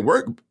God was at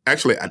work.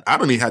 Actually, I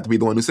don't even have to be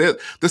the one who said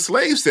it. The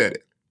slaves said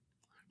it,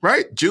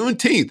 right?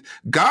 Juneteenth,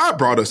 God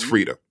brought us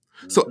freedom.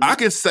 So I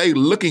can say,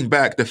 looking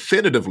back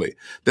definitively,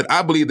 that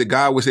I believe that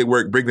God was at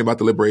work bringing about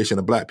the liberation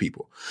of Black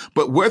people.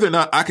 But whether or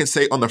not I can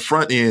say on the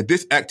front end,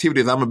 this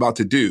activity that I'm about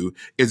to do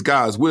is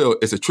God's will,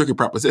 is a tricky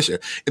proposition.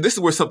 And this is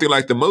where something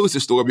like the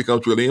Moses story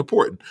becomes really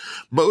important.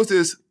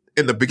 Moses,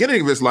 in the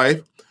beginning of his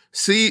life,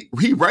 he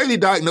rightly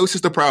diagnoses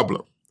the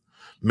problem.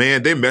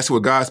 Man, they're messing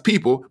with God's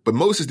people, but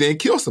Moses didn't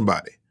kill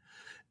somebody.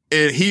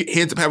 And he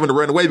ends up having to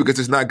run away because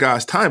it's not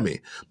God's timing.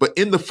 But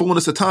in the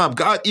fullness of time,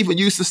 God even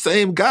used the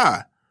same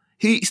guy.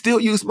 He still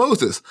used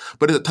Moses,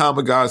 but at the time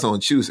of God's own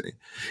choosing.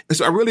 And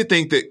so I really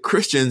think that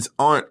Christians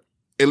aren't,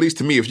 at least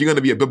to me, if you're going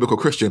to be a biblical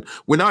Christian,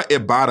 we're not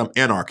at bottom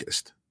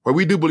anarchists. Well,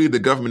 we do believe the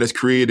government is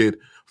created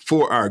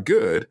for our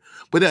good,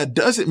 but that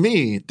doesn't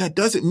mean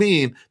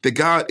that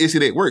God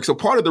isn't at work. So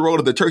part of the role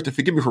of the church, and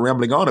forgive me for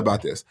rambling on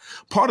about this,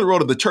 part of the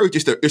role of the church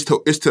is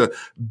to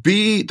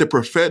be the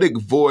prophetic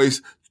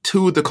voice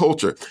to the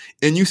culture.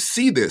 And you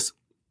see this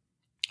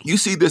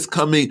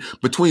coming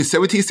between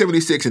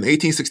 1776 and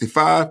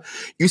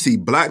 1865. You see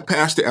Black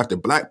pastor after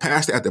Black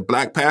pastor after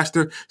Black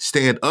pastor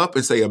stand up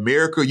and say,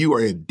 America, you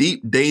are in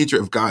deep danger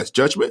of God's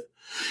judgment.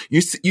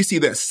 You see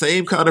that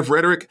same kind of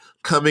rhetoric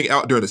coming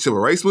out during the Civil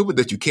Rights Movement,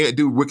 that you can't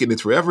do wickedness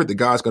forever,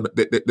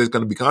 that there's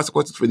going to be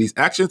consequences for these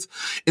actions.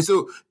 And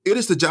so it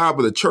is the job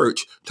of the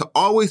church to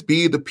always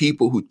be the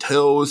people who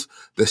tells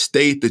the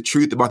state the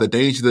truth about the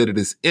danger that it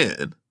is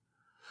in.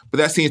 But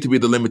that seems to be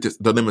the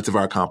limits of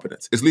our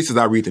competence, at least as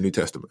I read the New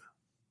Testament.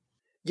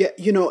 Yeah,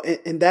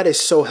 and that is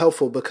so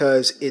helpful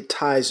because it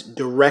ties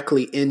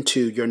directly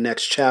into your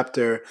next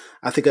chapter.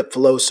 I think it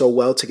flows so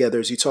well together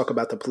as you talk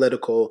about the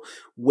political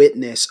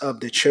witness of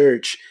the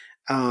church,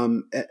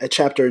 a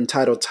chapter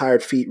entitled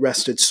Tired Feet,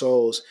 Rested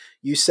Souls.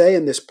 You say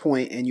in this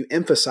point, and you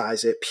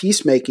emphasize it,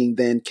 peacemaking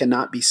then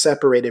cannot be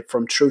separated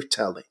from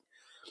truth-telling.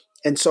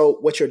 And so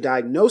what you're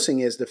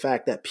diagnosing is the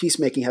fact that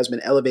peacemaking has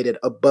been elevated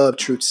above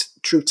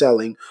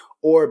truth-telling,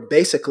 or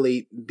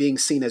basically being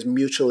seen as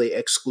mutually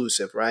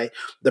exclusive, right?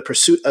 The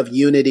pursuit of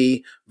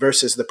unity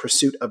versus the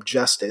pursuit of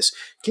justice.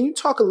 Can you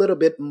talk a little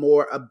bit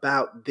more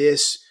about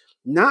this,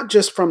 not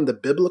just from the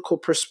biblical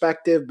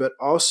perspective, but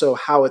also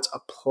how it's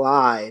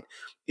applied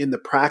in the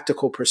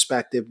practical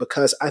perspective?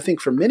 Because I think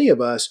for many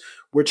of us,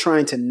 we're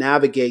trying to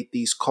navigate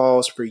these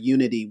calls for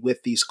unity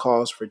with these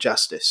calls for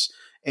justice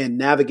and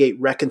navigate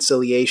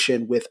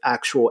reconciliation with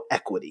actual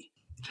equity.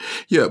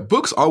 Yeah,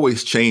 books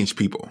always change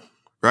people,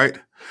 right?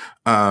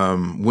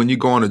 When you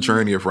go on a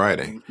journey of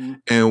writing. Mm-hmm.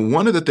 And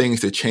one of the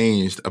things that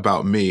changed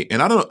about me,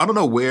 and I don't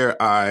know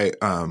where I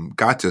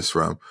got this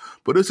from,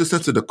 but it's a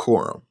sense of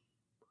decorum.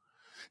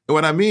 And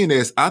what I mean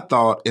is, I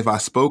thought if I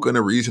spoke in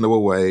a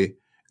reasonable way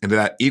and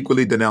that I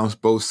equally denounced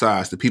both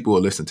sides, the people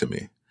would listen to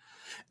me.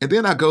 And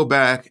then I go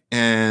back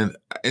and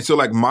so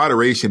like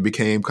moderation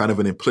became kind of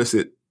an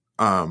implicit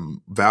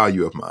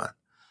value of mine.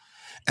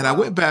 And I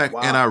went back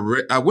and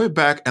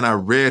I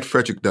read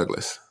Frederick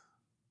Douglass.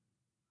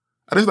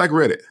 I just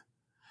read it.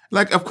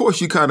 Of course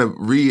you kind of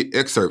read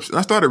excerpts. And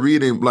I started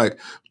reading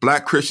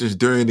Black Christians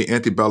during the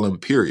antebellum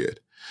period.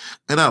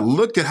 And I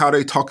looked at how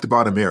they talked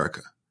about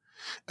America.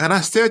 And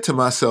I said to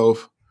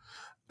myself,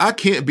 I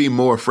can't be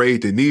more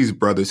afraid than these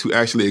brothers who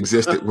actually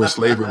existed when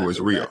slavery was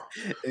real.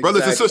 Exactly,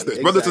 brothers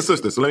and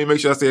sisters. So let me make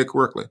sure I say it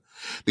correctly.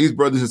 These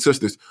brothers and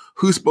sisters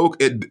who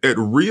spoke at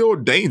real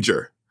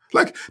danger.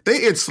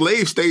 They in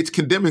slave states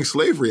condemning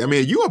slavery. I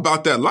mean, you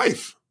about that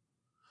life.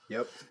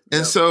 Yep.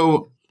 And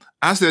so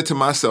I said to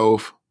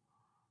myself,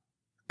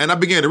 and I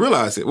began to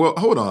realize it. Well,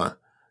 hold on.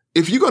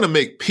 If you're going to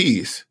make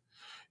peace,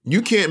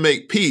 you can't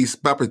make peace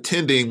by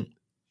pretending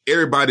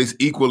everybody's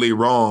equally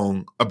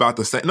wrong about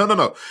the same.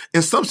 No.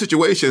 In some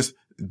situations,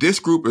 this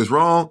group is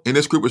wrong and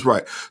this group is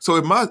right. So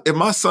if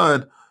my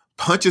son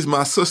punches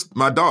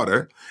my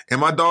daughter, and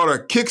my daughter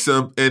kicks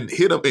him and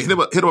hit him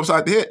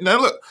upside the head, now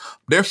look,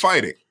 they're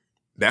fighting.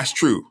 That's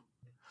true.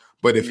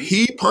 But if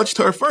he punched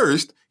her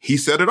first, he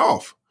set it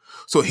off.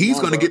 So he's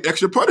going to get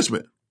extra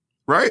punishment,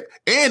 right?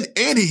 And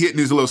he hitting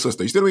his little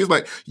sister. You see what I mean? It's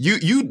like,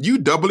 you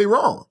doubly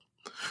wrong.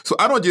 So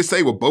I don't just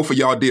say, well, both of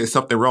y'all did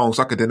something wrong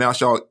so I can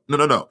denounce y'all.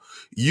 No.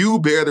 You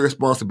bear the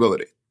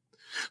responsibility.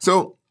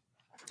 So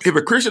if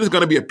a Christian is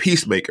going to be a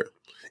peacemaker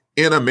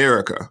in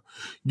America,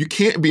 you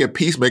can't be a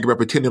peacemaker by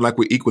pretending like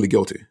we're equally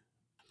guilty.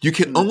 You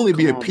can only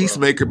be a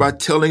peacemaker by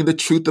telling the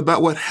truth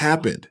about what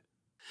happened.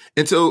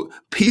 And so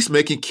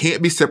peacemaking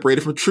can't be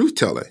separated from truth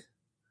telling.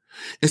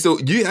 And so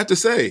you have to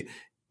say,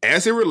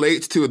 as it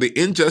relates to the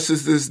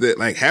injustices that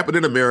like happen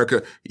in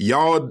America,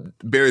 y'all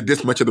bear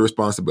this much of the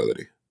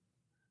responsibility.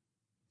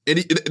 And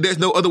there's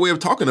no other way of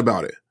talking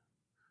about it.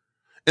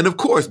 And of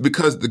course,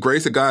 because the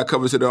grace of God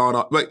covers it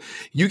all, like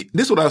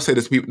this is what I'll say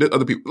to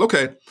other people.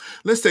 Okay,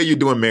 let's say you're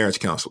doing marriage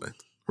counseling,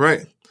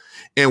 right?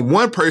 And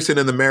one person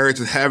in the marriage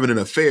is having an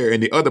affair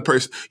and the other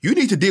person, you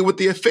need to deal with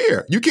the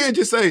affair. You can't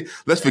just say,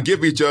 let's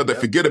forgive each other,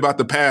 forget about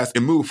the past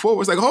and move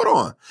forward. It's like, hold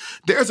on.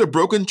 There's a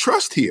broken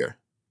trust here.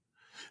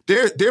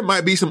 There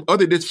might be some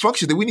other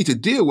dysfunction that we need to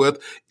deal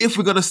with if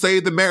we're going to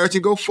save the marriage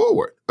and go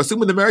forward,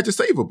 assuming the marriage is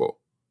savable,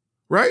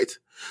 right?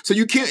 So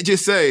you can't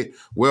just say,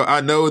 well,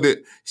 I know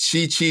that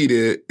she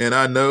cheated and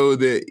I know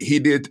that he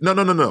did.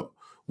 No.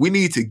 We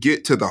need to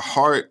get to the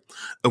heart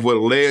of what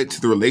led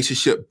to the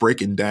relationship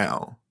breaking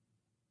down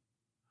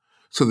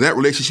so that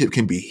relationship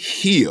can be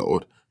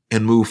healed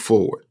and move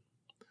forward.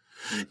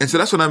 And so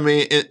that's what I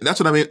mean.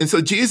 And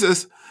so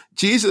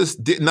Jesus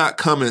did not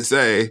come and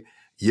say,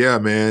 yeah,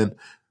 man,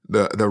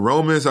 the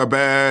Romans are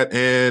bad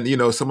and,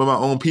 some of my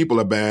own people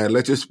are bad.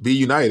 Let's just be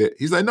united.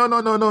 He's like,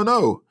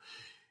 no.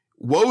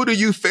 Woe to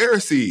you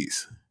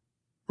Pharisees,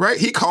 right?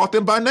 He called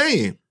them by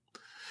name.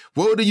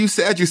 Woe to you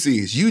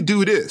Sadducees, you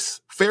do this.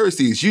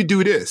 Pharisees, you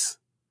do this.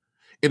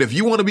 And if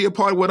you want to be a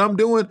part of what I'm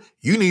doing,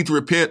 you need to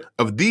repent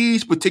of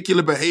these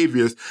particular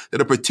behaviors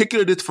that are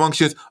particular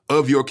dysfunctions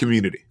of your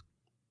community.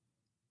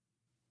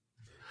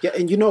 Yeah,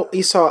 and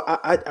Esau,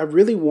 I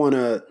really want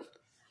to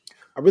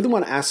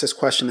ask this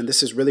question, and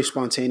this is really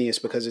spontaneous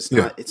because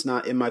it's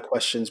not in my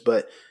questions,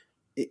 but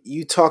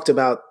you talked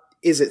about,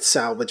 is it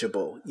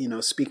salvageable?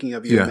 Speaking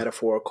of your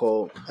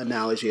metaphorical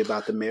analogy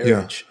about the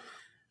marriage,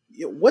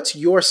 what's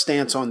your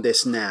stance on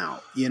this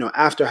now?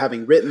 After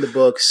having written the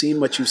book,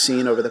 seen what you've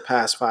seen over the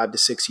past 5 to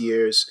 6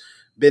 years,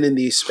 been in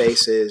these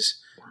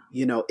spaces,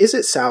 is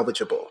it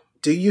salvageable?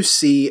 Do you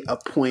see a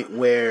point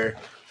where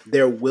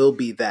there will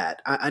be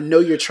that? I know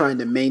you're trying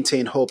to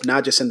maintain hope,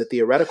 not just in the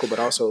theoretical, but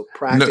also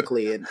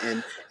practically and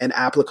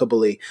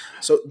applicably.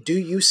 So do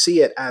you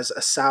see it as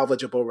a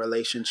salvageable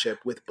relationship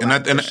with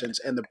Black Christians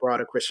and the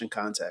broader Christian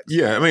context?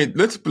 Yeah, I mean,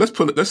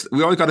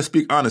 we always got to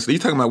speak honestly.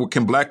 You're talking about,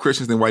 can Black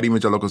Christians and white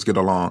evangelicals get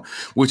along,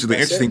 which is an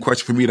interesting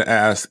question for me to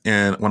ask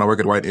when I work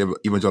at a white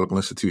evangelical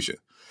institution.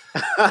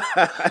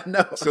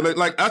 No. So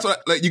that's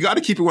what, you got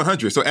to keep it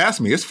 100. So ask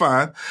me, it's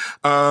fine.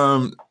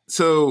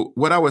 So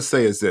what I would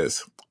say is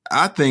this.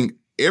 I think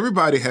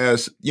everybody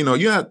has,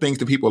 you have things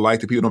that people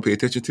like that people don't pay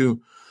attention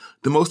to.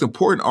 The most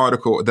important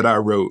article that I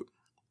wrote,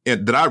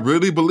 and that I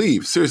really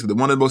believe, seriously,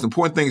 one of the most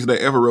important things that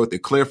I ever wrote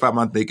that clarified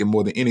my thinking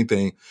more than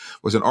anything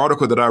was an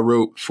article that I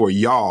wrote for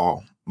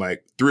y'all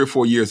like 3 or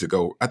 4 years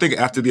ago, I think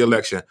after the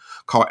election,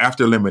 called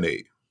After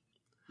Lemonade.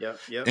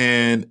 Yep.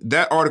 And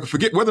that article,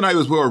 forget whether or not it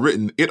was well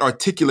written, it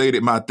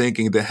articulated my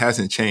thinking that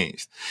hasn't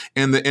changed.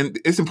 And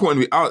it's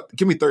important to me.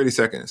 Give me 30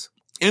 seconds.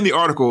 In the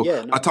article,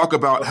 I talk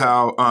about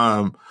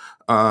how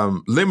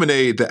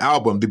Lemonade, the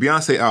album, the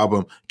Beyonce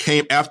album,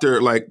 came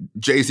after like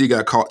Jay-Z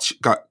got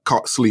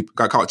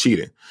caught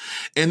cheating.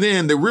 And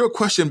then the real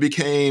question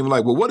became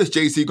like, well, what is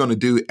Jay-Z going to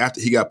do after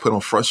he got put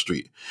on Front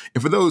Street?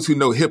 And for those who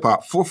know hip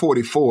hop,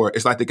 444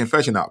 is like the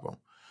Confession album.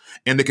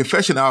 And the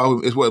Confession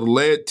album is what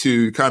led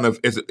to kind of,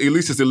 at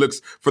least as it looks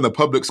from the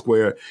public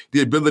square,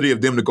 the ability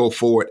of them to go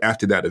forward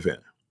after that event.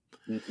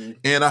 Mm-hmm.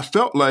 And I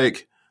felt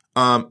like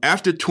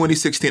after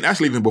 2016,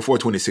 actually even before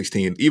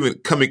 2016, even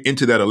coming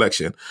into that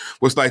election,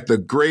 was like the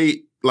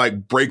great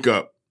like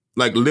breakup,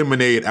 like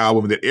Lemonade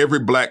album that every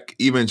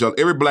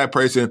black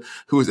person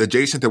who is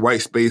adjacent to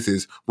white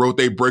spaces wrote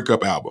their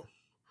breakup album.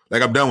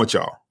 Like, I'm done with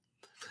y'all.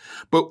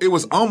 But it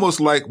was almost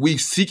like we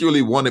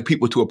secretly wanted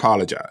people to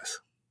apologize.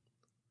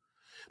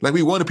 Like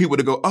we wanted people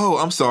to go, oh,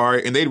 I'm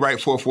sorry. And they'd write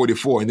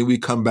 444 and then we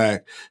come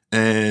back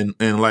and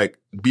like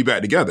be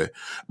back together.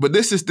 But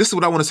this is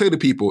what I want to say to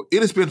people.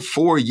 It has been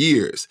 4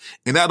 years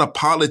and that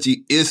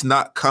apology is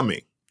not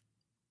coming.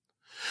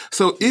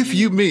 So if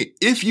you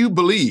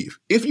believe,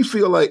 if you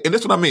feel like, and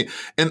that's what I mean,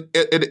 and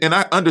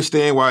I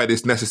understand why it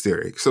is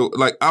necessary. So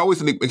like I always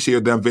need to make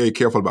sure that I'm very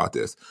careful about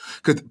this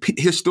because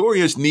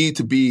historians need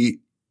to be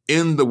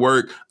in the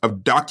work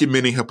of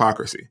documenting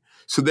hypocrisy.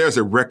 So there's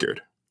a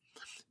record.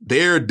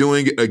 They're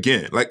doing it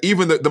again. Like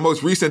even the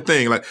most recent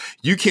thing, like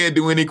you can't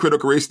do any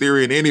critical race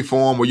theory in any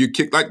form or you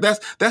kick, like that's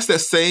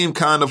that same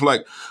kind of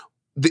like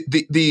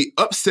the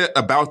upset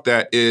about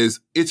that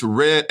is it's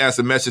read as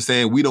a message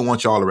saying we don't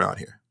want y'all around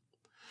here.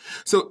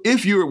 So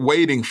if you're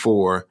waiting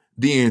for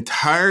the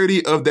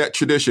entirety of that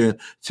tradition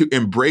to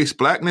embrace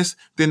blackness,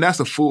 then that's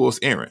a fool's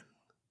errand.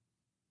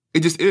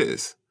 It just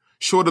is.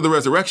 Short of the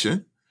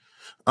resurrection,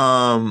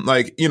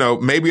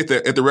 maybe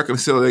at the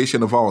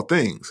reconciliation of all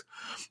things.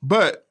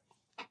 But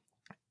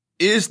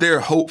is there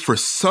hope for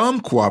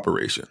some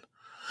cooperation?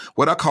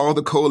 What I call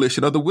the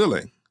coalition of the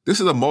willing. This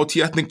is a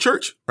multi-ethnic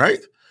church, right?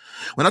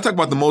 When I talk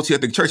about the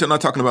multi-ethnic church, I'm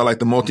not talking about like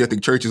the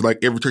multi-ethnic churches, like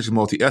every church is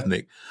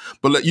multi-ethnic.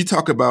 But you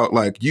talk about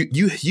like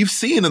you've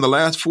seen in the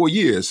last 4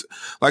 years,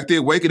 like the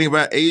awakening of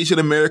our Asian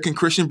American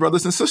Christian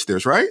brothers and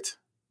sisters, right?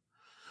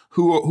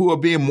 Who are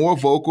being more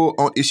vocal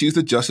on issues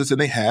of justice than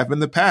they have in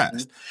the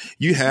past.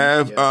 You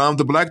have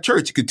the Black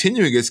church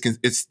continuing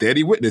its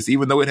steady witness,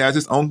 even though it has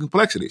its own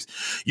complexities.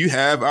 You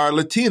have our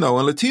Latino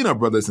and Latina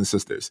brothers and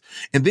sisters.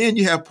 And then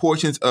you have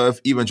portions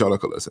of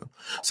evangelicalism.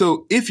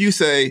 So if you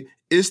say,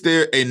 is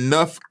there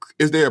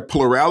a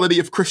plurality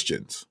of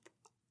Christians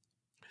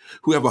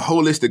who have a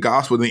holistic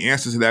gospel? The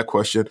answer to that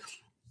question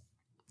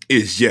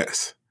is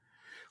yes.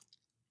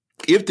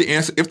 If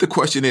the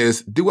question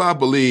is, do I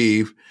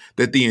believe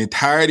that the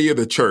entirety of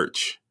the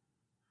church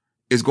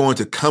is going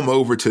to come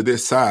over to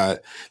this side,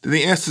 then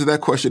the answer to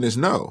that question is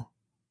no.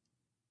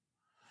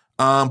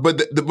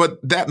 But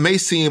that may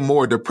seem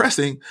more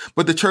depressing,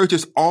 but the church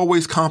is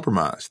always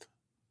compromised.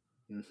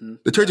 Mm-hmm.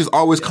 The church is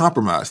always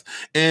compromised.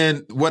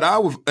 And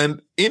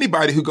and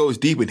anybody who goes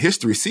deep in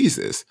history sees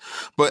this,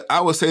 but I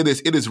will say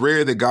this, it is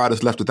rare that God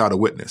is left without a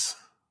witness.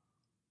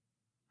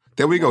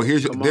 There we go.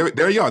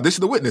 There you are. This is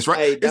the witness, right?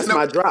 Hey, that's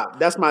my drop.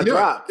 That's my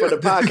drop for the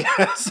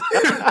podcast.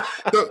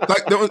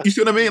 You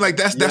see what I mean? Like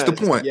that's the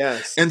point.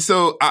 Yes. And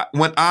so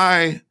I'm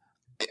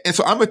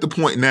at the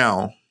point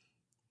now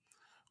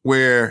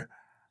where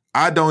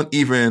I don't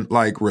even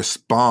like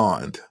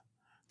respond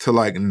to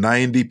like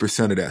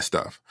 90% of that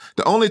stuff.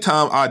 The only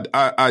time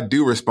I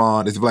do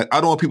respond is like,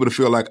 I don't want people to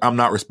feel like I'm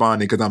not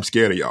responding because I'm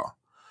scared of y'all.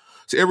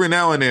 So every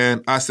now and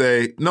then I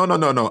say, no,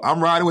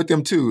 I'm riding with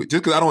them too.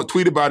 Just because I don't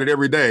tweet about it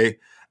every day,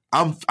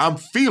 I'm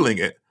feeling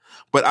it,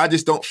 but I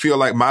just don't feel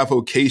like my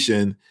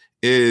vocation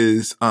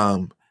is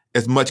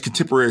as much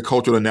contemporary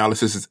cultural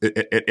analysis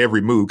at every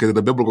move. Because as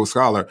a biblical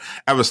scholar,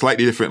 I have a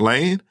slightly different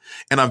lane,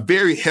 and I'm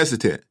very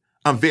hesitant.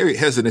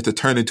 To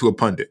turn into a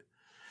pundit.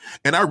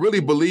 And I really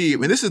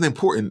believe, and this is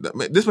important,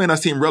 this may not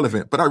seem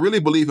relevant, but I really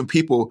believe in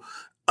people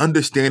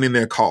understanding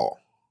their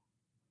call,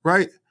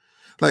 right?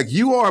 Like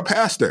you are a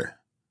pastor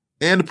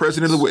and the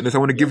president of the witness. I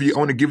want to give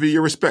you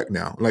your respect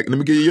now. Like, let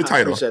me give you your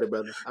title. I appreciate it,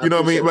 brother. You know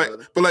what I mean? Like,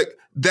 but like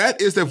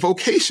that is a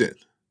vocation,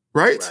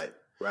 right?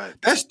 Right.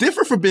 That's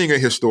different from being a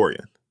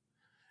historian.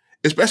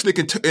 Especially,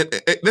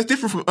 that's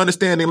different from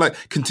understanding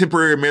like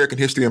contemporary American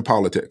history and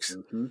politics.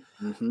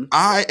 Mm-hmm. Mm-hmm.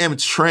 I am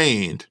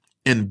trained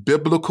in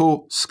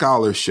biblical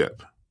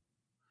scholarship.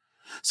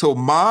 So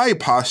my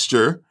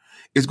posture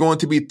is going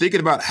to be thinking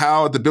about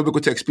how the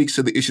biblical text speaks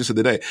to the issues of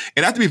the day.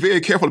 And I have to be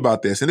very careful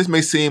about this. And this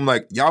may seem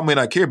like y'all may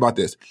not care about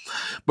this,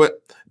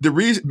 but the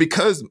reason,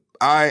 because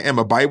I am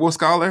a Bible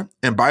scholar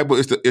and Bible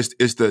is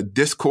the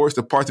discourse,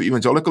 the parts of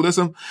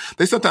evangelicalism,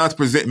 they sometimes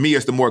present me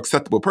as the more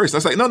acceptable person. I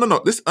was like, no,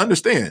 let's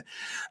understand.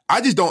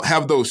 I just don't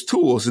have those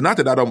tools. It's not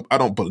that I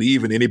don't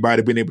believe in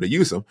anybody being able to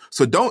use them.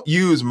 So don't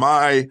use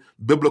my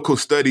biblical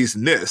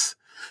studies-ness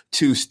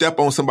to step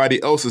on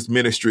somebody else's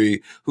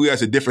ministry who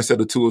has a different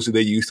set of tools that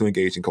they use to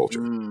engage in culture.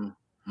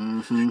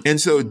 Mm-hmm. And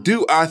so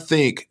do I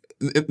think,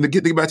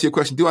 getting back to your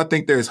question, do I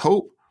think there's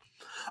hope?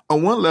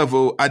 On one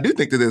level, I do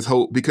think that there's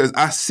hope because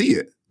I see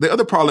it. The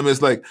other problem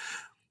is like,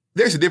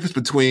 there's a difference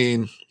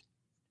between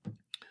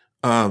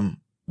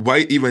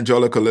white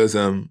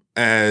evangelicalism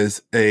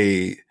as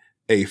a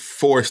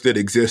force that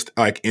exists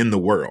like in the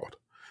world,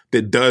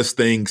 that does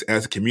things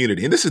as a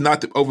community. And this is not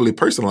the overly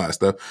personalized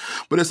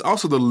stuff, but it's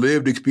also the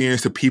lived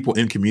experience of people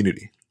in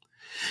community.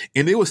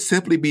 And it would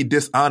simply be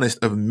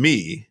dishonest of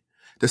me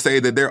to say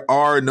that there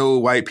are no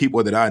white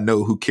people that I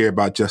know who care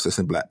about justice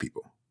and Black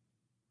people.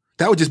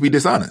 That would just be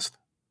dishonest.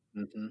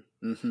 Mm-hmm.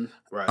 Mm-hmm.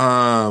 Right.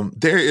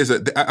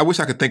 I wish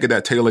I could think of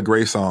that Taylor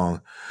Gray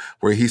song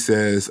where he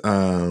says,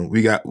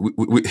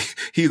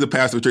 he's a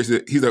pastor of church,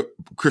 he's a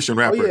Christian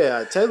rapper. Oh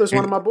yeah, Taylor's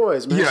one of my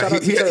boys, man. Shout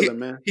out to Taylor,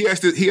 man. He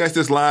has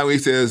this line where he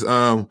says,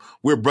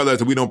 we're brothers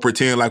and we don't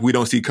pretend like we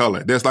don't see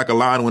color. There's like a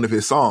line in one of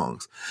his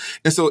songs.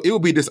 And so it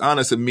would be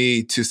dishonest of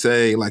me to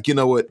say like, you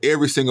know what,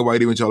 every single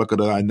white evangelical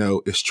that I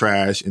know is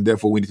trash and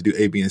therefore we need to do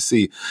A, B, and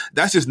C.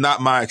 That's just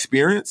not my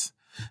experience.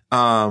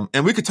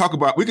 And we could talk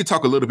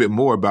a little bit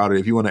more about it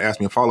if you want to ask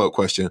me a follow-up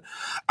question.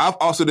 I've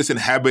also just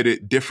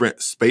inhabited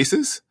different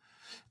spaces.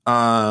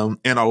 And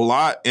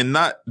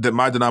not that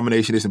my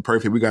denomination isn't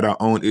perfect. We got our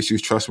own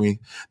issues. Trust me.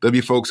 There'll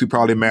be folks who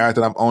probably mad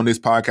that I'm on this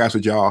podcast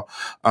with y'all.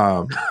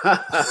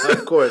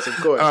 Of course.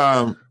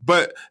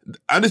 But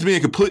I'm just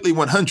being completely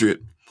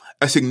 100.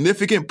 A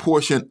significant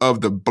portion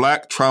of the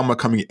Black trauma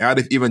coming out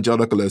of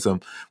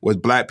evangelicalism was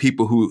Black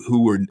people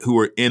who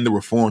were in the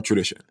Reformed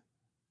tradition.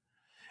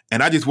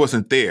 And I just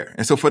wasn't there.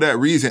 And so for that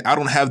reason, I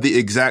don't have the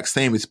exact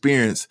same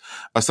experience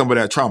of some of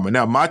that trauma.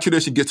 Now, my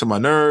tradition gets on my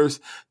nerves.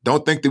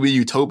 Don't think that we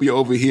utopia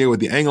over here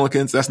with the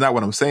Anglicans. That's not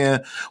what I'm saying.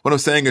 What I'm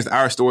saying is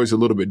our story is a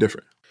little bit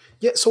different.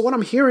 Yeah, so what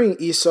I'm hearing,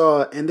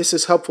 Esau, and this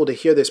is helpful to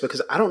hear this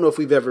because I don't know if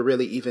we've ever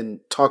really even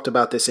talked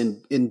about this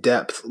in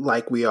depth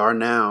like we are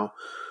now.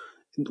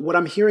 What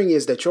I'm hearing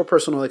is that your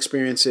personal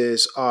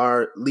experiences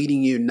are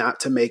leading you not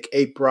to make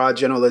a broad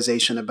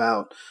generalization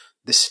about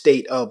the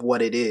state of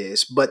what it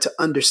is, but to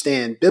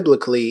understand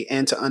biblically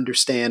and to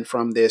understand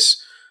from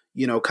this,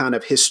 kind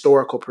of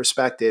historical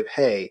perspective,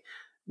 hey,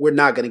 we're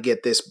not going to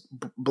get this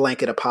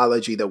blanket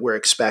apology that we're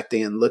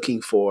expecting and looking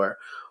for.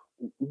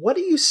 What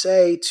do you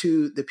say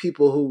to the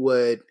people who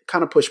would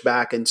kind of push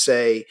back and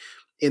say,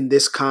 in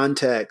this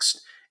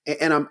context,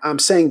 and I'm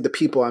saying the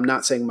people, I'm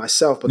not saying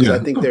myself, because I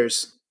think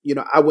there's,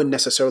 I wouldn't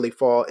necessarily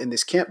fall in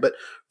this camp, but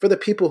for the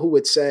people who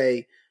would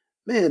say,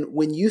 man,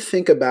 when you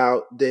think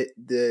about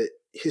the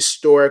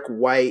historic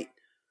white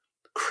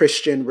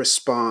Christian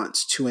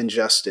response to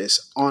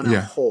injustice on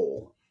a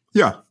whole,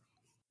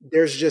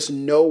 there's just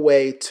no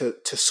way to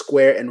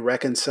square and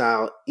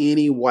reconcile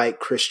any white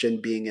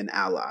Christian being an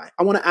ally.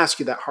 I want to ask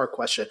you that hard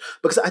question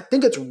because I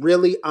think it's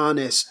really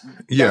honest.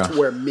 That's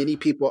where many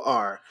people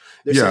are.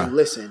 They're saying,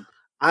 listen,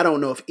 I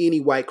don't know if any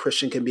white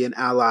Christian can be an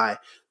ally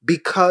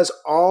because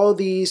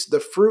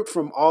the fruit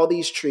from all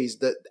these trees,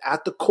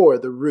 at the core,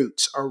 the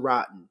roots are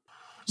rotten.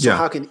 So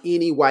how can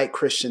any white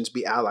Christians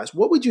be allies?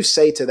 What would you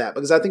say to that?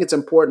 Because I think it's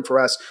important for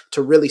us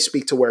to really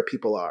speak to where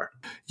people are.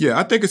 Yeah,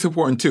 I think it's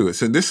important too.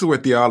 So this is where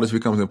theology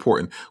becomes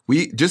important.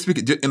 In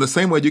the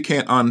same way you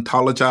can't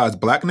ontologize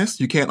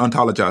blackness, you can't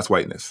ontologize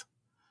whiteness.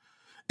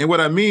 And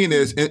what I mean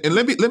is, and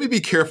let me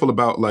be careful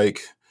about like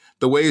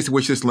the ways in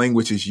which this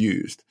language is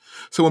used.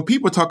 So when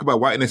people talk about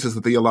whiteness as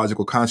a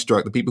theological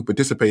construct, the people who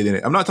participate in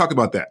it, I'm not talking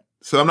about that.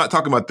 So I'm not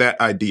talking about that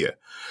idea.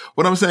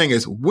 What I'm saying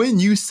is when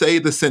you say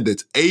the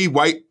sentence, a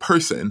white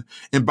person,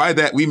 and by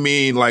that we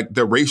mean like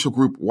the racial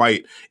group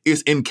white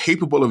is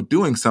incapable of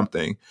doing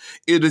something,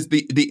 it is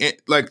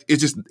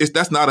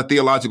that's not a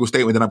theological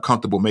statement that I'm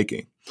comfortable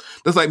making.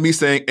 That's like me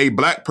saying a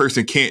black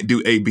person can't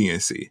do A, B,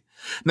 and C.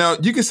 Now,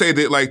 you can say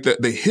that like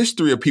the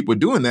history of people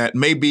doing that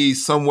may be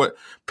somewhat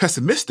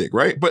pessimistic,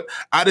 right? But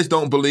I just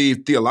don't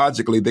believe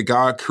theologically that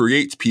God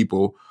creates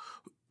people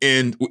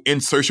in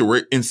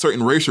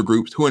certain racial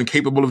groups who are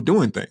incapable of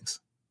doing things.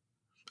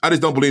 I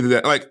just don't believe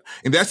that. Like,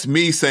 and that's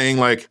me saying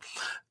like,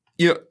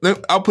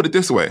 I'll put it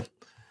this way.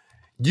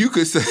 You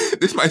could say,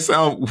 this might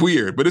sound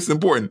weird, but it's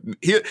important.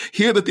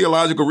 Hear the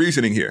theological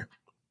reasoning here.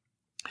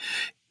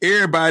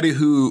 Everybody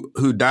who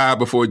died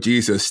before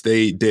Jesus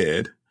stayed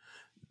dead.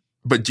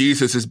 But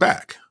Jesus is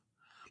back.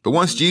 But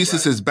once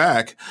Jesus is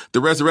back,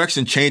 the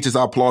resurrection changes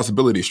our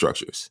plausibility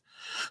structures.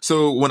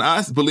 So when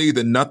I believe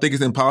that nothing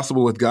is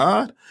impossible with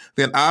God,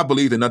 then I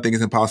believe that nothing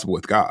is impossible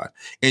with God.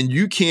 And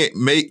you can't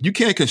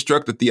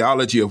construct the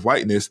theology of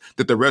whiteness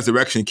that the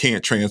resurrection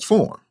can't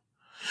transform.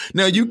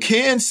 Now you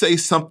can say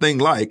something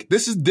like,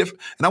 this is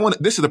different. And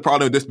this is the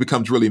problem. This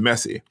becomes really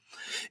messy.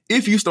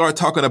 If you start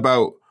talking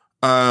about,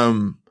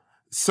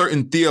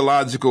 certain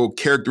theological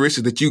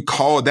characteristics that you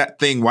call that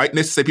thing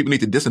whiteness, say people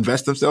need to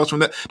disinvest themselves from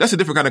that. That's a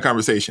different kind of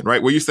conversation,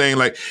 right? Where you're saying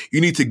like, you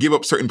need to give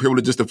up certain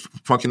privileges to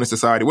function in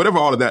society, whatever,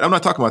 all of that. I'm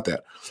not talking about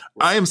that.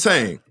 I am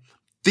saying,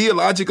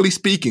 theologically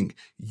speaking,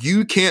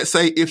 you can't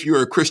say if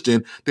you're a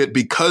Christian that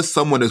because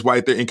someone is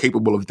white, they're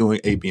incapable of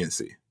doing A, B, and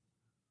C.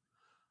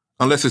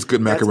 Unless it's good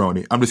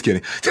macaroni. I'm just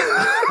kidding.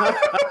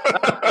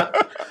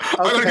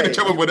 I'm going to get in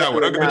trouble for that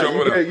one. You're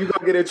going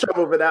to get in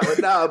trouble for that one.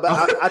 No,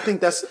 but I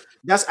think that's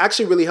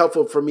actually really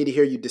helpful for me to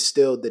hear you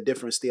distill the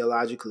difference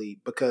theologically,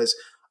 because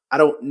I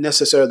don't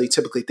necessarily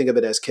typically think of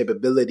it as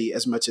capability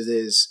as much as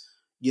is,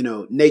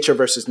 nature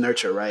versus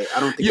nurture, right? I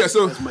don't think as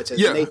much as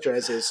nature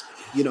as is,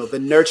 the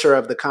nurture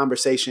of the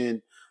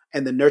conversation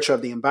and the nurture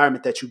of the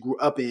environment that you grew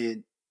up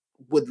in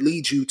would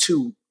lead you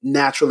to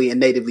naturally and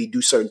natively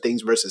do certain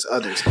things versus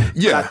others.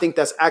 Yeah. But I think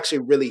that's actually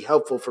really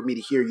helpful for me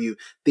to hear you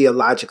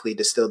theologically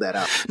distill that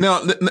out.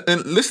 Now,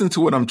 and listen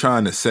to what I'm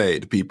trying to say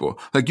to people.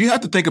 Like, you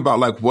have to think about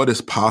like what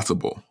is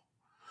possible.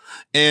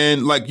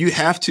 And like, you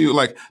have to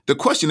like, the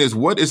question is,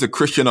 what is a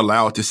Christian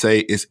allowed to say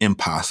is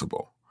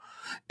impossible?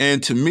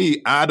 And to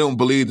me, I don't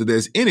believe that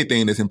there's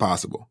anything that's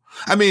impossible.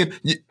 I mean,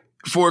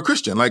 for a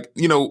Christian, like,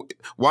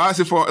 why is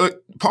it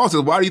Paul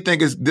says, why do you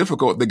think it's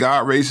difficult that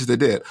God raises the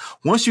dead?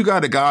 Once you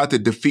got a God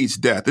that defeats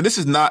death, and this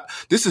is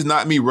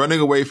not me running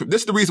away from,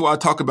 this is the reason why I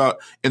talk about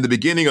in the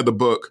beginning of the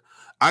book,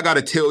 I got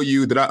to tell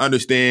you that I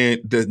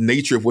understand the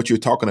nature of what you're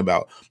talking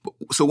about.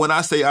 So when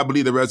I say I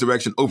believe the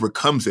resurrection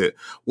overcomes it,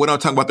 what I'm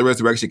talking about the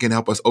resurrection can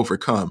help us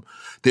overcome.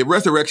 The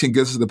resurrection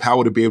gives us the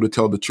power to be able to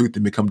tell the truth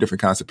and become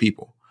different kinds of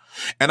people.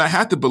 And I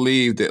have to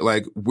believe that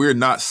like, we're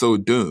not so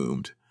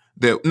doomed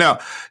that now,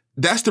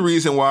 that's the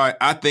reason why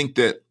I think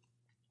that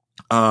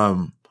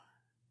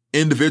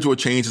individual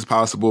change is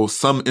possible.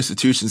 Some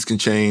institutions can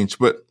change,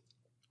 but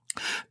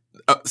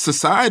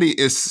society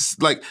is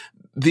like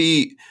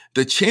the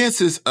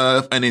chances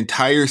of an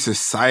entire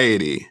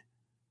society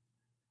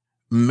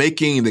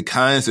making the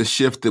kinds of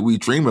shifts that we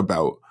dream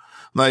about,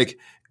 like,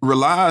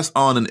 relies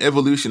on an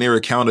evolutionary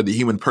account of the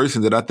human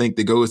person that I think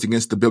that goes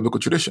against the biblical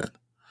tradition.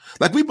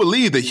 Like, we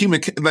believe that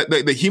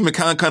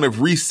humankind kind of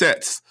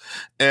resets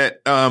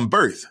at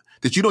birth.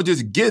 that you don't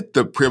just get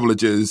the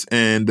privileges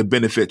and the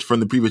benefits from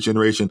the previous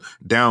generation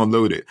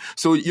downloaded.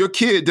 So your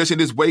kid doesn't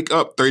just wake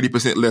up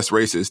 30% less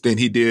racist than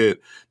he did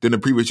than the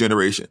previous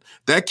generation.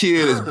 That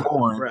kid is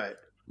born right.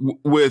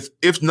 with,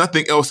 if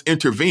nothing else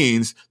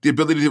intervenes, the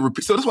ability to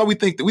repeat. So that's why we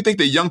think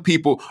that young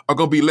people are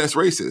going to be less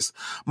racist.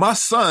 My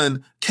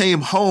son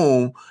came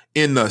home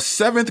in the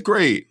 7th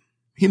grade.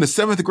 He in the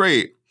 7th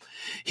grade.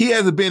 He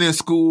hasn't been in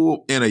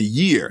school in a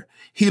year.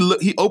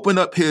 He opened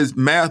up his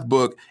math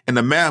book, and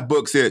the math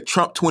book said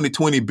Trump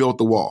 2020 built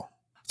the wall.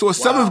 So a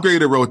 7th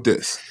grader wrote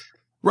this,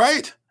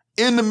 right?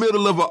 In the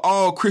middle of an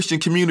all Christian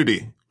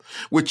community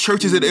with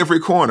churches at every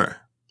corner.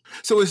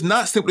 So it's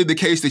not simply the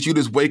case that you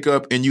just wake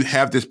up and you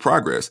have this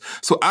progress.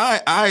 So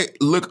I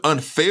look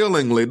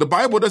unfailingly. The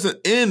Bible doesn't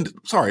end.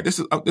 Sorry, this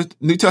is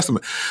New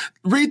Testament.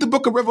 Read the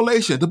book of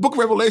Revelation. The book of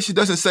Revelation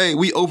doesn't say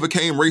we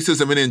overcame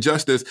racism and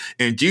injustice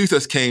and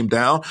Jesus came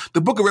down.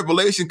 The book of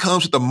Revelation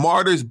comes with the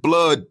martyr's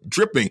blood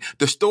dripping.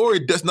 The story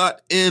does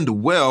not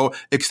end well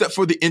except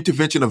for the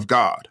intervention of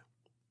God.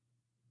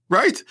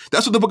 Right?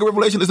 That's what the book of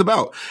Revelation is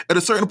about. At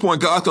a certain point,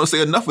 God's going to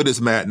say enough of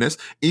this madness,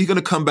 and he's going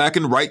to come back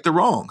and right the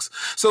wrongs.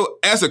 So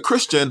as a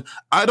Christian,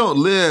 I don't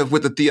live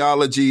with a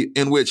theology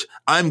in which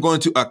I'm going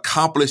to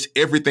accomplish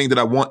everything that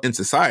I want in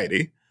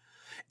society.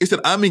 It's that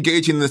I'm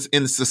engaging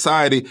in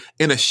society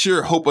in a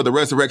sure hope of the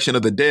resurrection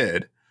of the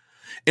dead.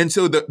 And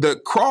so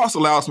the cross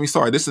allows me,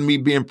 this is me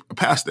being a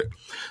pastor.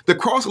 The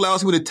cross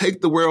allows me to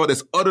take the world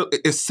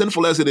as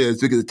sinful as it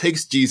is because it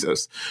takes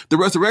Jesus. The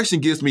resurrection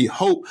gives me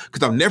hope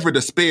because I'll never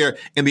despair.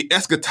 And the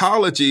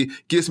eschatology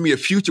gives me a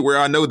future where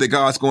I know that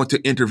God's going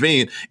to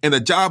intervene. And the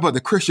job of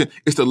the Christian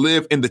is to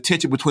live in the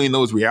tension between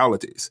those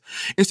realities.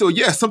 And so,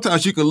 yes,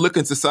 sometimes you can look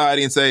in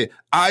society and say,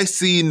 I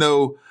see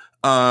no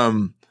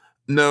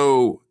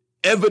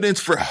evidence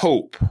for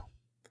hope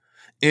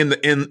in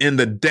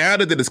the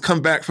data that has come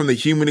back from the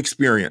human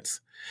experience.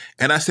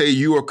 And I say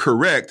you are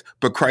correct,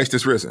 but Christ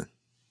is risen.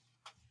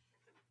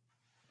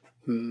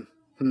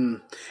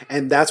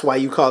 And that's why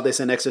you call this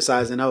an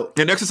exercise in hope.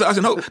 An exercise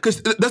in hope.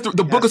 Because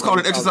the book is called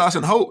an exercise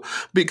in hope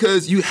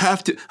because you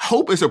have to,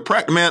 hope is a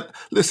practice. Man,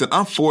 listen,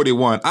 I'm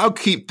 41. I'll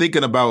keep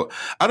thinking about,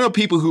 I know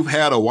people who've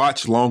had a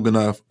watch long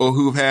enough or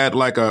who've had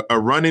like a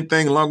running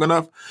thing long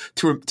enough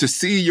to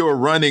see your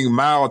running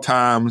mile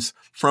times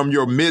from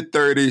your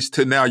mid-30s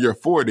to now your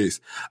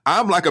 40s.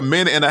 I'm like a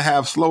minute and a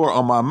half slower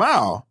on my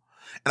mile.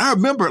 And I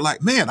remember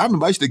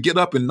I used to get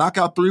up and knock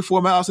out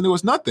 3-4 miles and it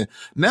was nothing.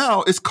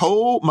 Now it's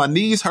cold, my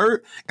knees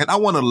hurt, and I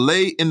want to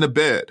lay in the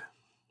bed.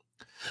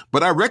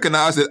 But I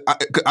recognize that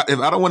if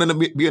I don't want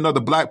to be another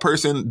Black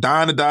person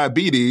dying of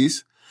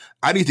diabetes,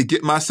 I need to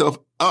get myself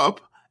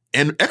up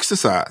and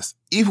exercise,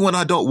 even when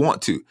I don't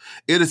want to.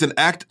 It is an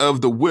act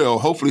of the will,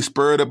 hopefully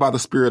spurred up by the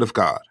Spirit of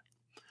God.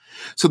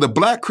 So the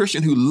Black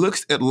Christian who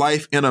looks at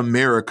life in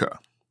America,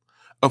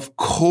 of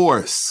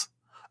course,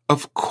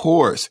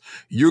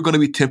 you're going to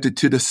be tempted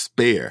to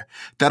despair.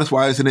 That is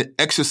why it's an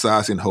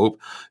exercise in hope.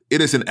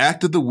 It is an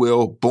act of the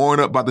will born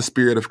up by the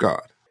Spirit of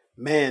God.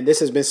 Man, this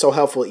has been so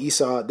helpful,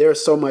 Esau.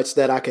 There's so much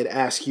that I could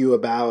ask you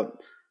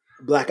about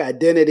Black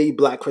identity,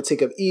 Black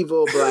critique of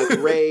evil, Black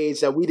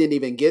rage that we didn't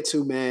even get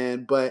to,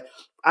 man. But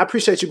I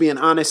appreciate you being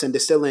honest and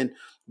distilling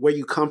where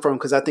you come from,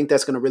 because I think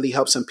that's going to really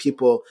help some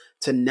people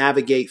to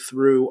navigate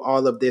through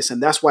all of this.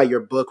 And that's why your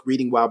book,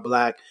 Reading While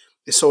Black,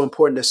 is so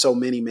important to so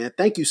many, man.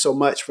 Thank you so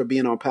much for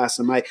being on Pass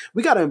the Mic.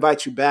 We got to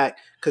invite you back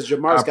because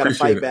Jamar's got to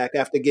fight back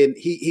after getting,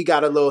 he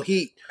got a little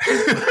heat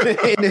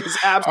in his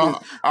absence.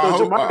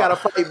 Jamar got to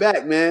fight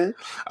back, man.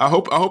 I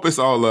hope it's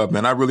all love,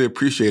 man. I really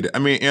appreciate it. I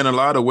mean, in a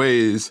lot of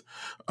ways,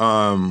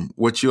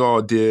 what you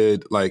all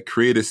did, like,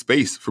 created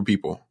space for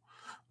people.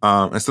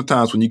 And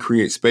sometimes when you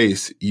create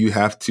space, you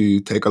have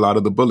to take a lot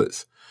of the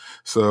bullets.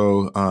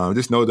 So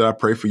just know that I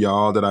pray for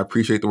y'all, that I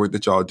appreciate the work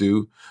that y'all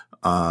do,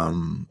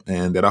 and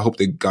that I hope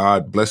that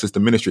God blesses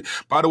the ministry.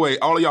 By the way,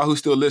 all of y'all who's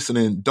still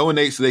listening,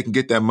 donate so they can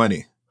get that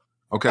money.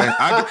 Okay?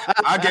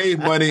 I gave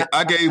money.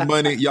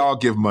 Y'all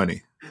give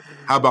money.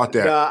 How about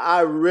that? I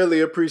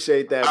really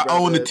appreciate that. I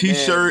own a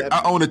T-shirt.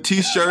 I own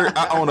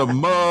a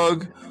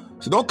mug.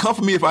 So don't come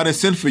for me if I didn't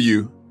send for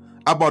you.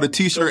 I bought a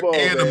T-shirt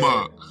and a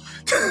mug.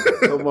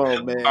 Come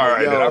on, man. All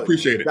right, man, I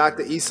appreciate it.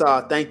 Dr.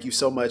 Esau, thank you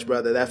so much,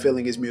 brother. That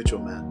feeling is mutual,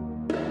 man.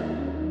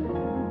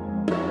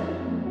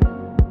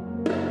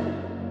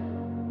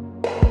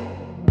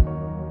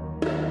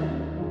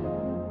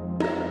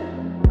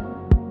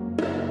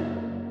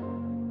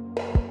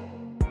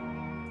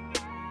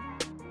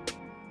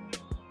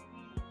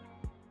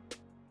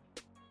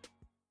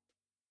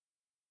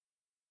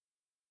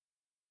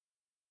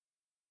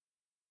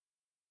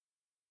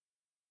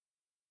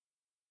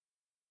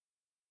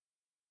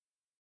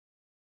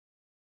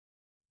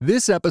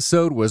 This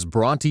episode was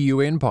brought to you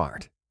in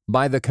part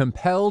by the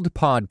Compelled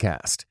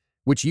Podcast,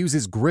 which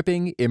uses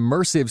gripping,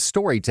 immersive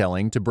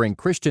storytelling to bring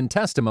Christian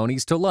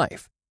testimonies to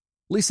life.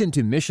 Listen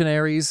to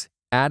missionaries,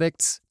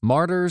 addicts,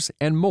 martyrs,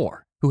 and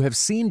more who have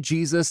seen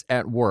Jesus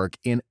at work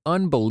in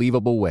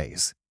unbelievable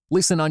ways.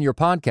 Listen on your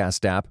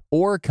podcast app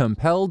or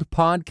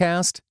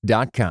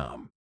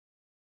compelledpodcast.com.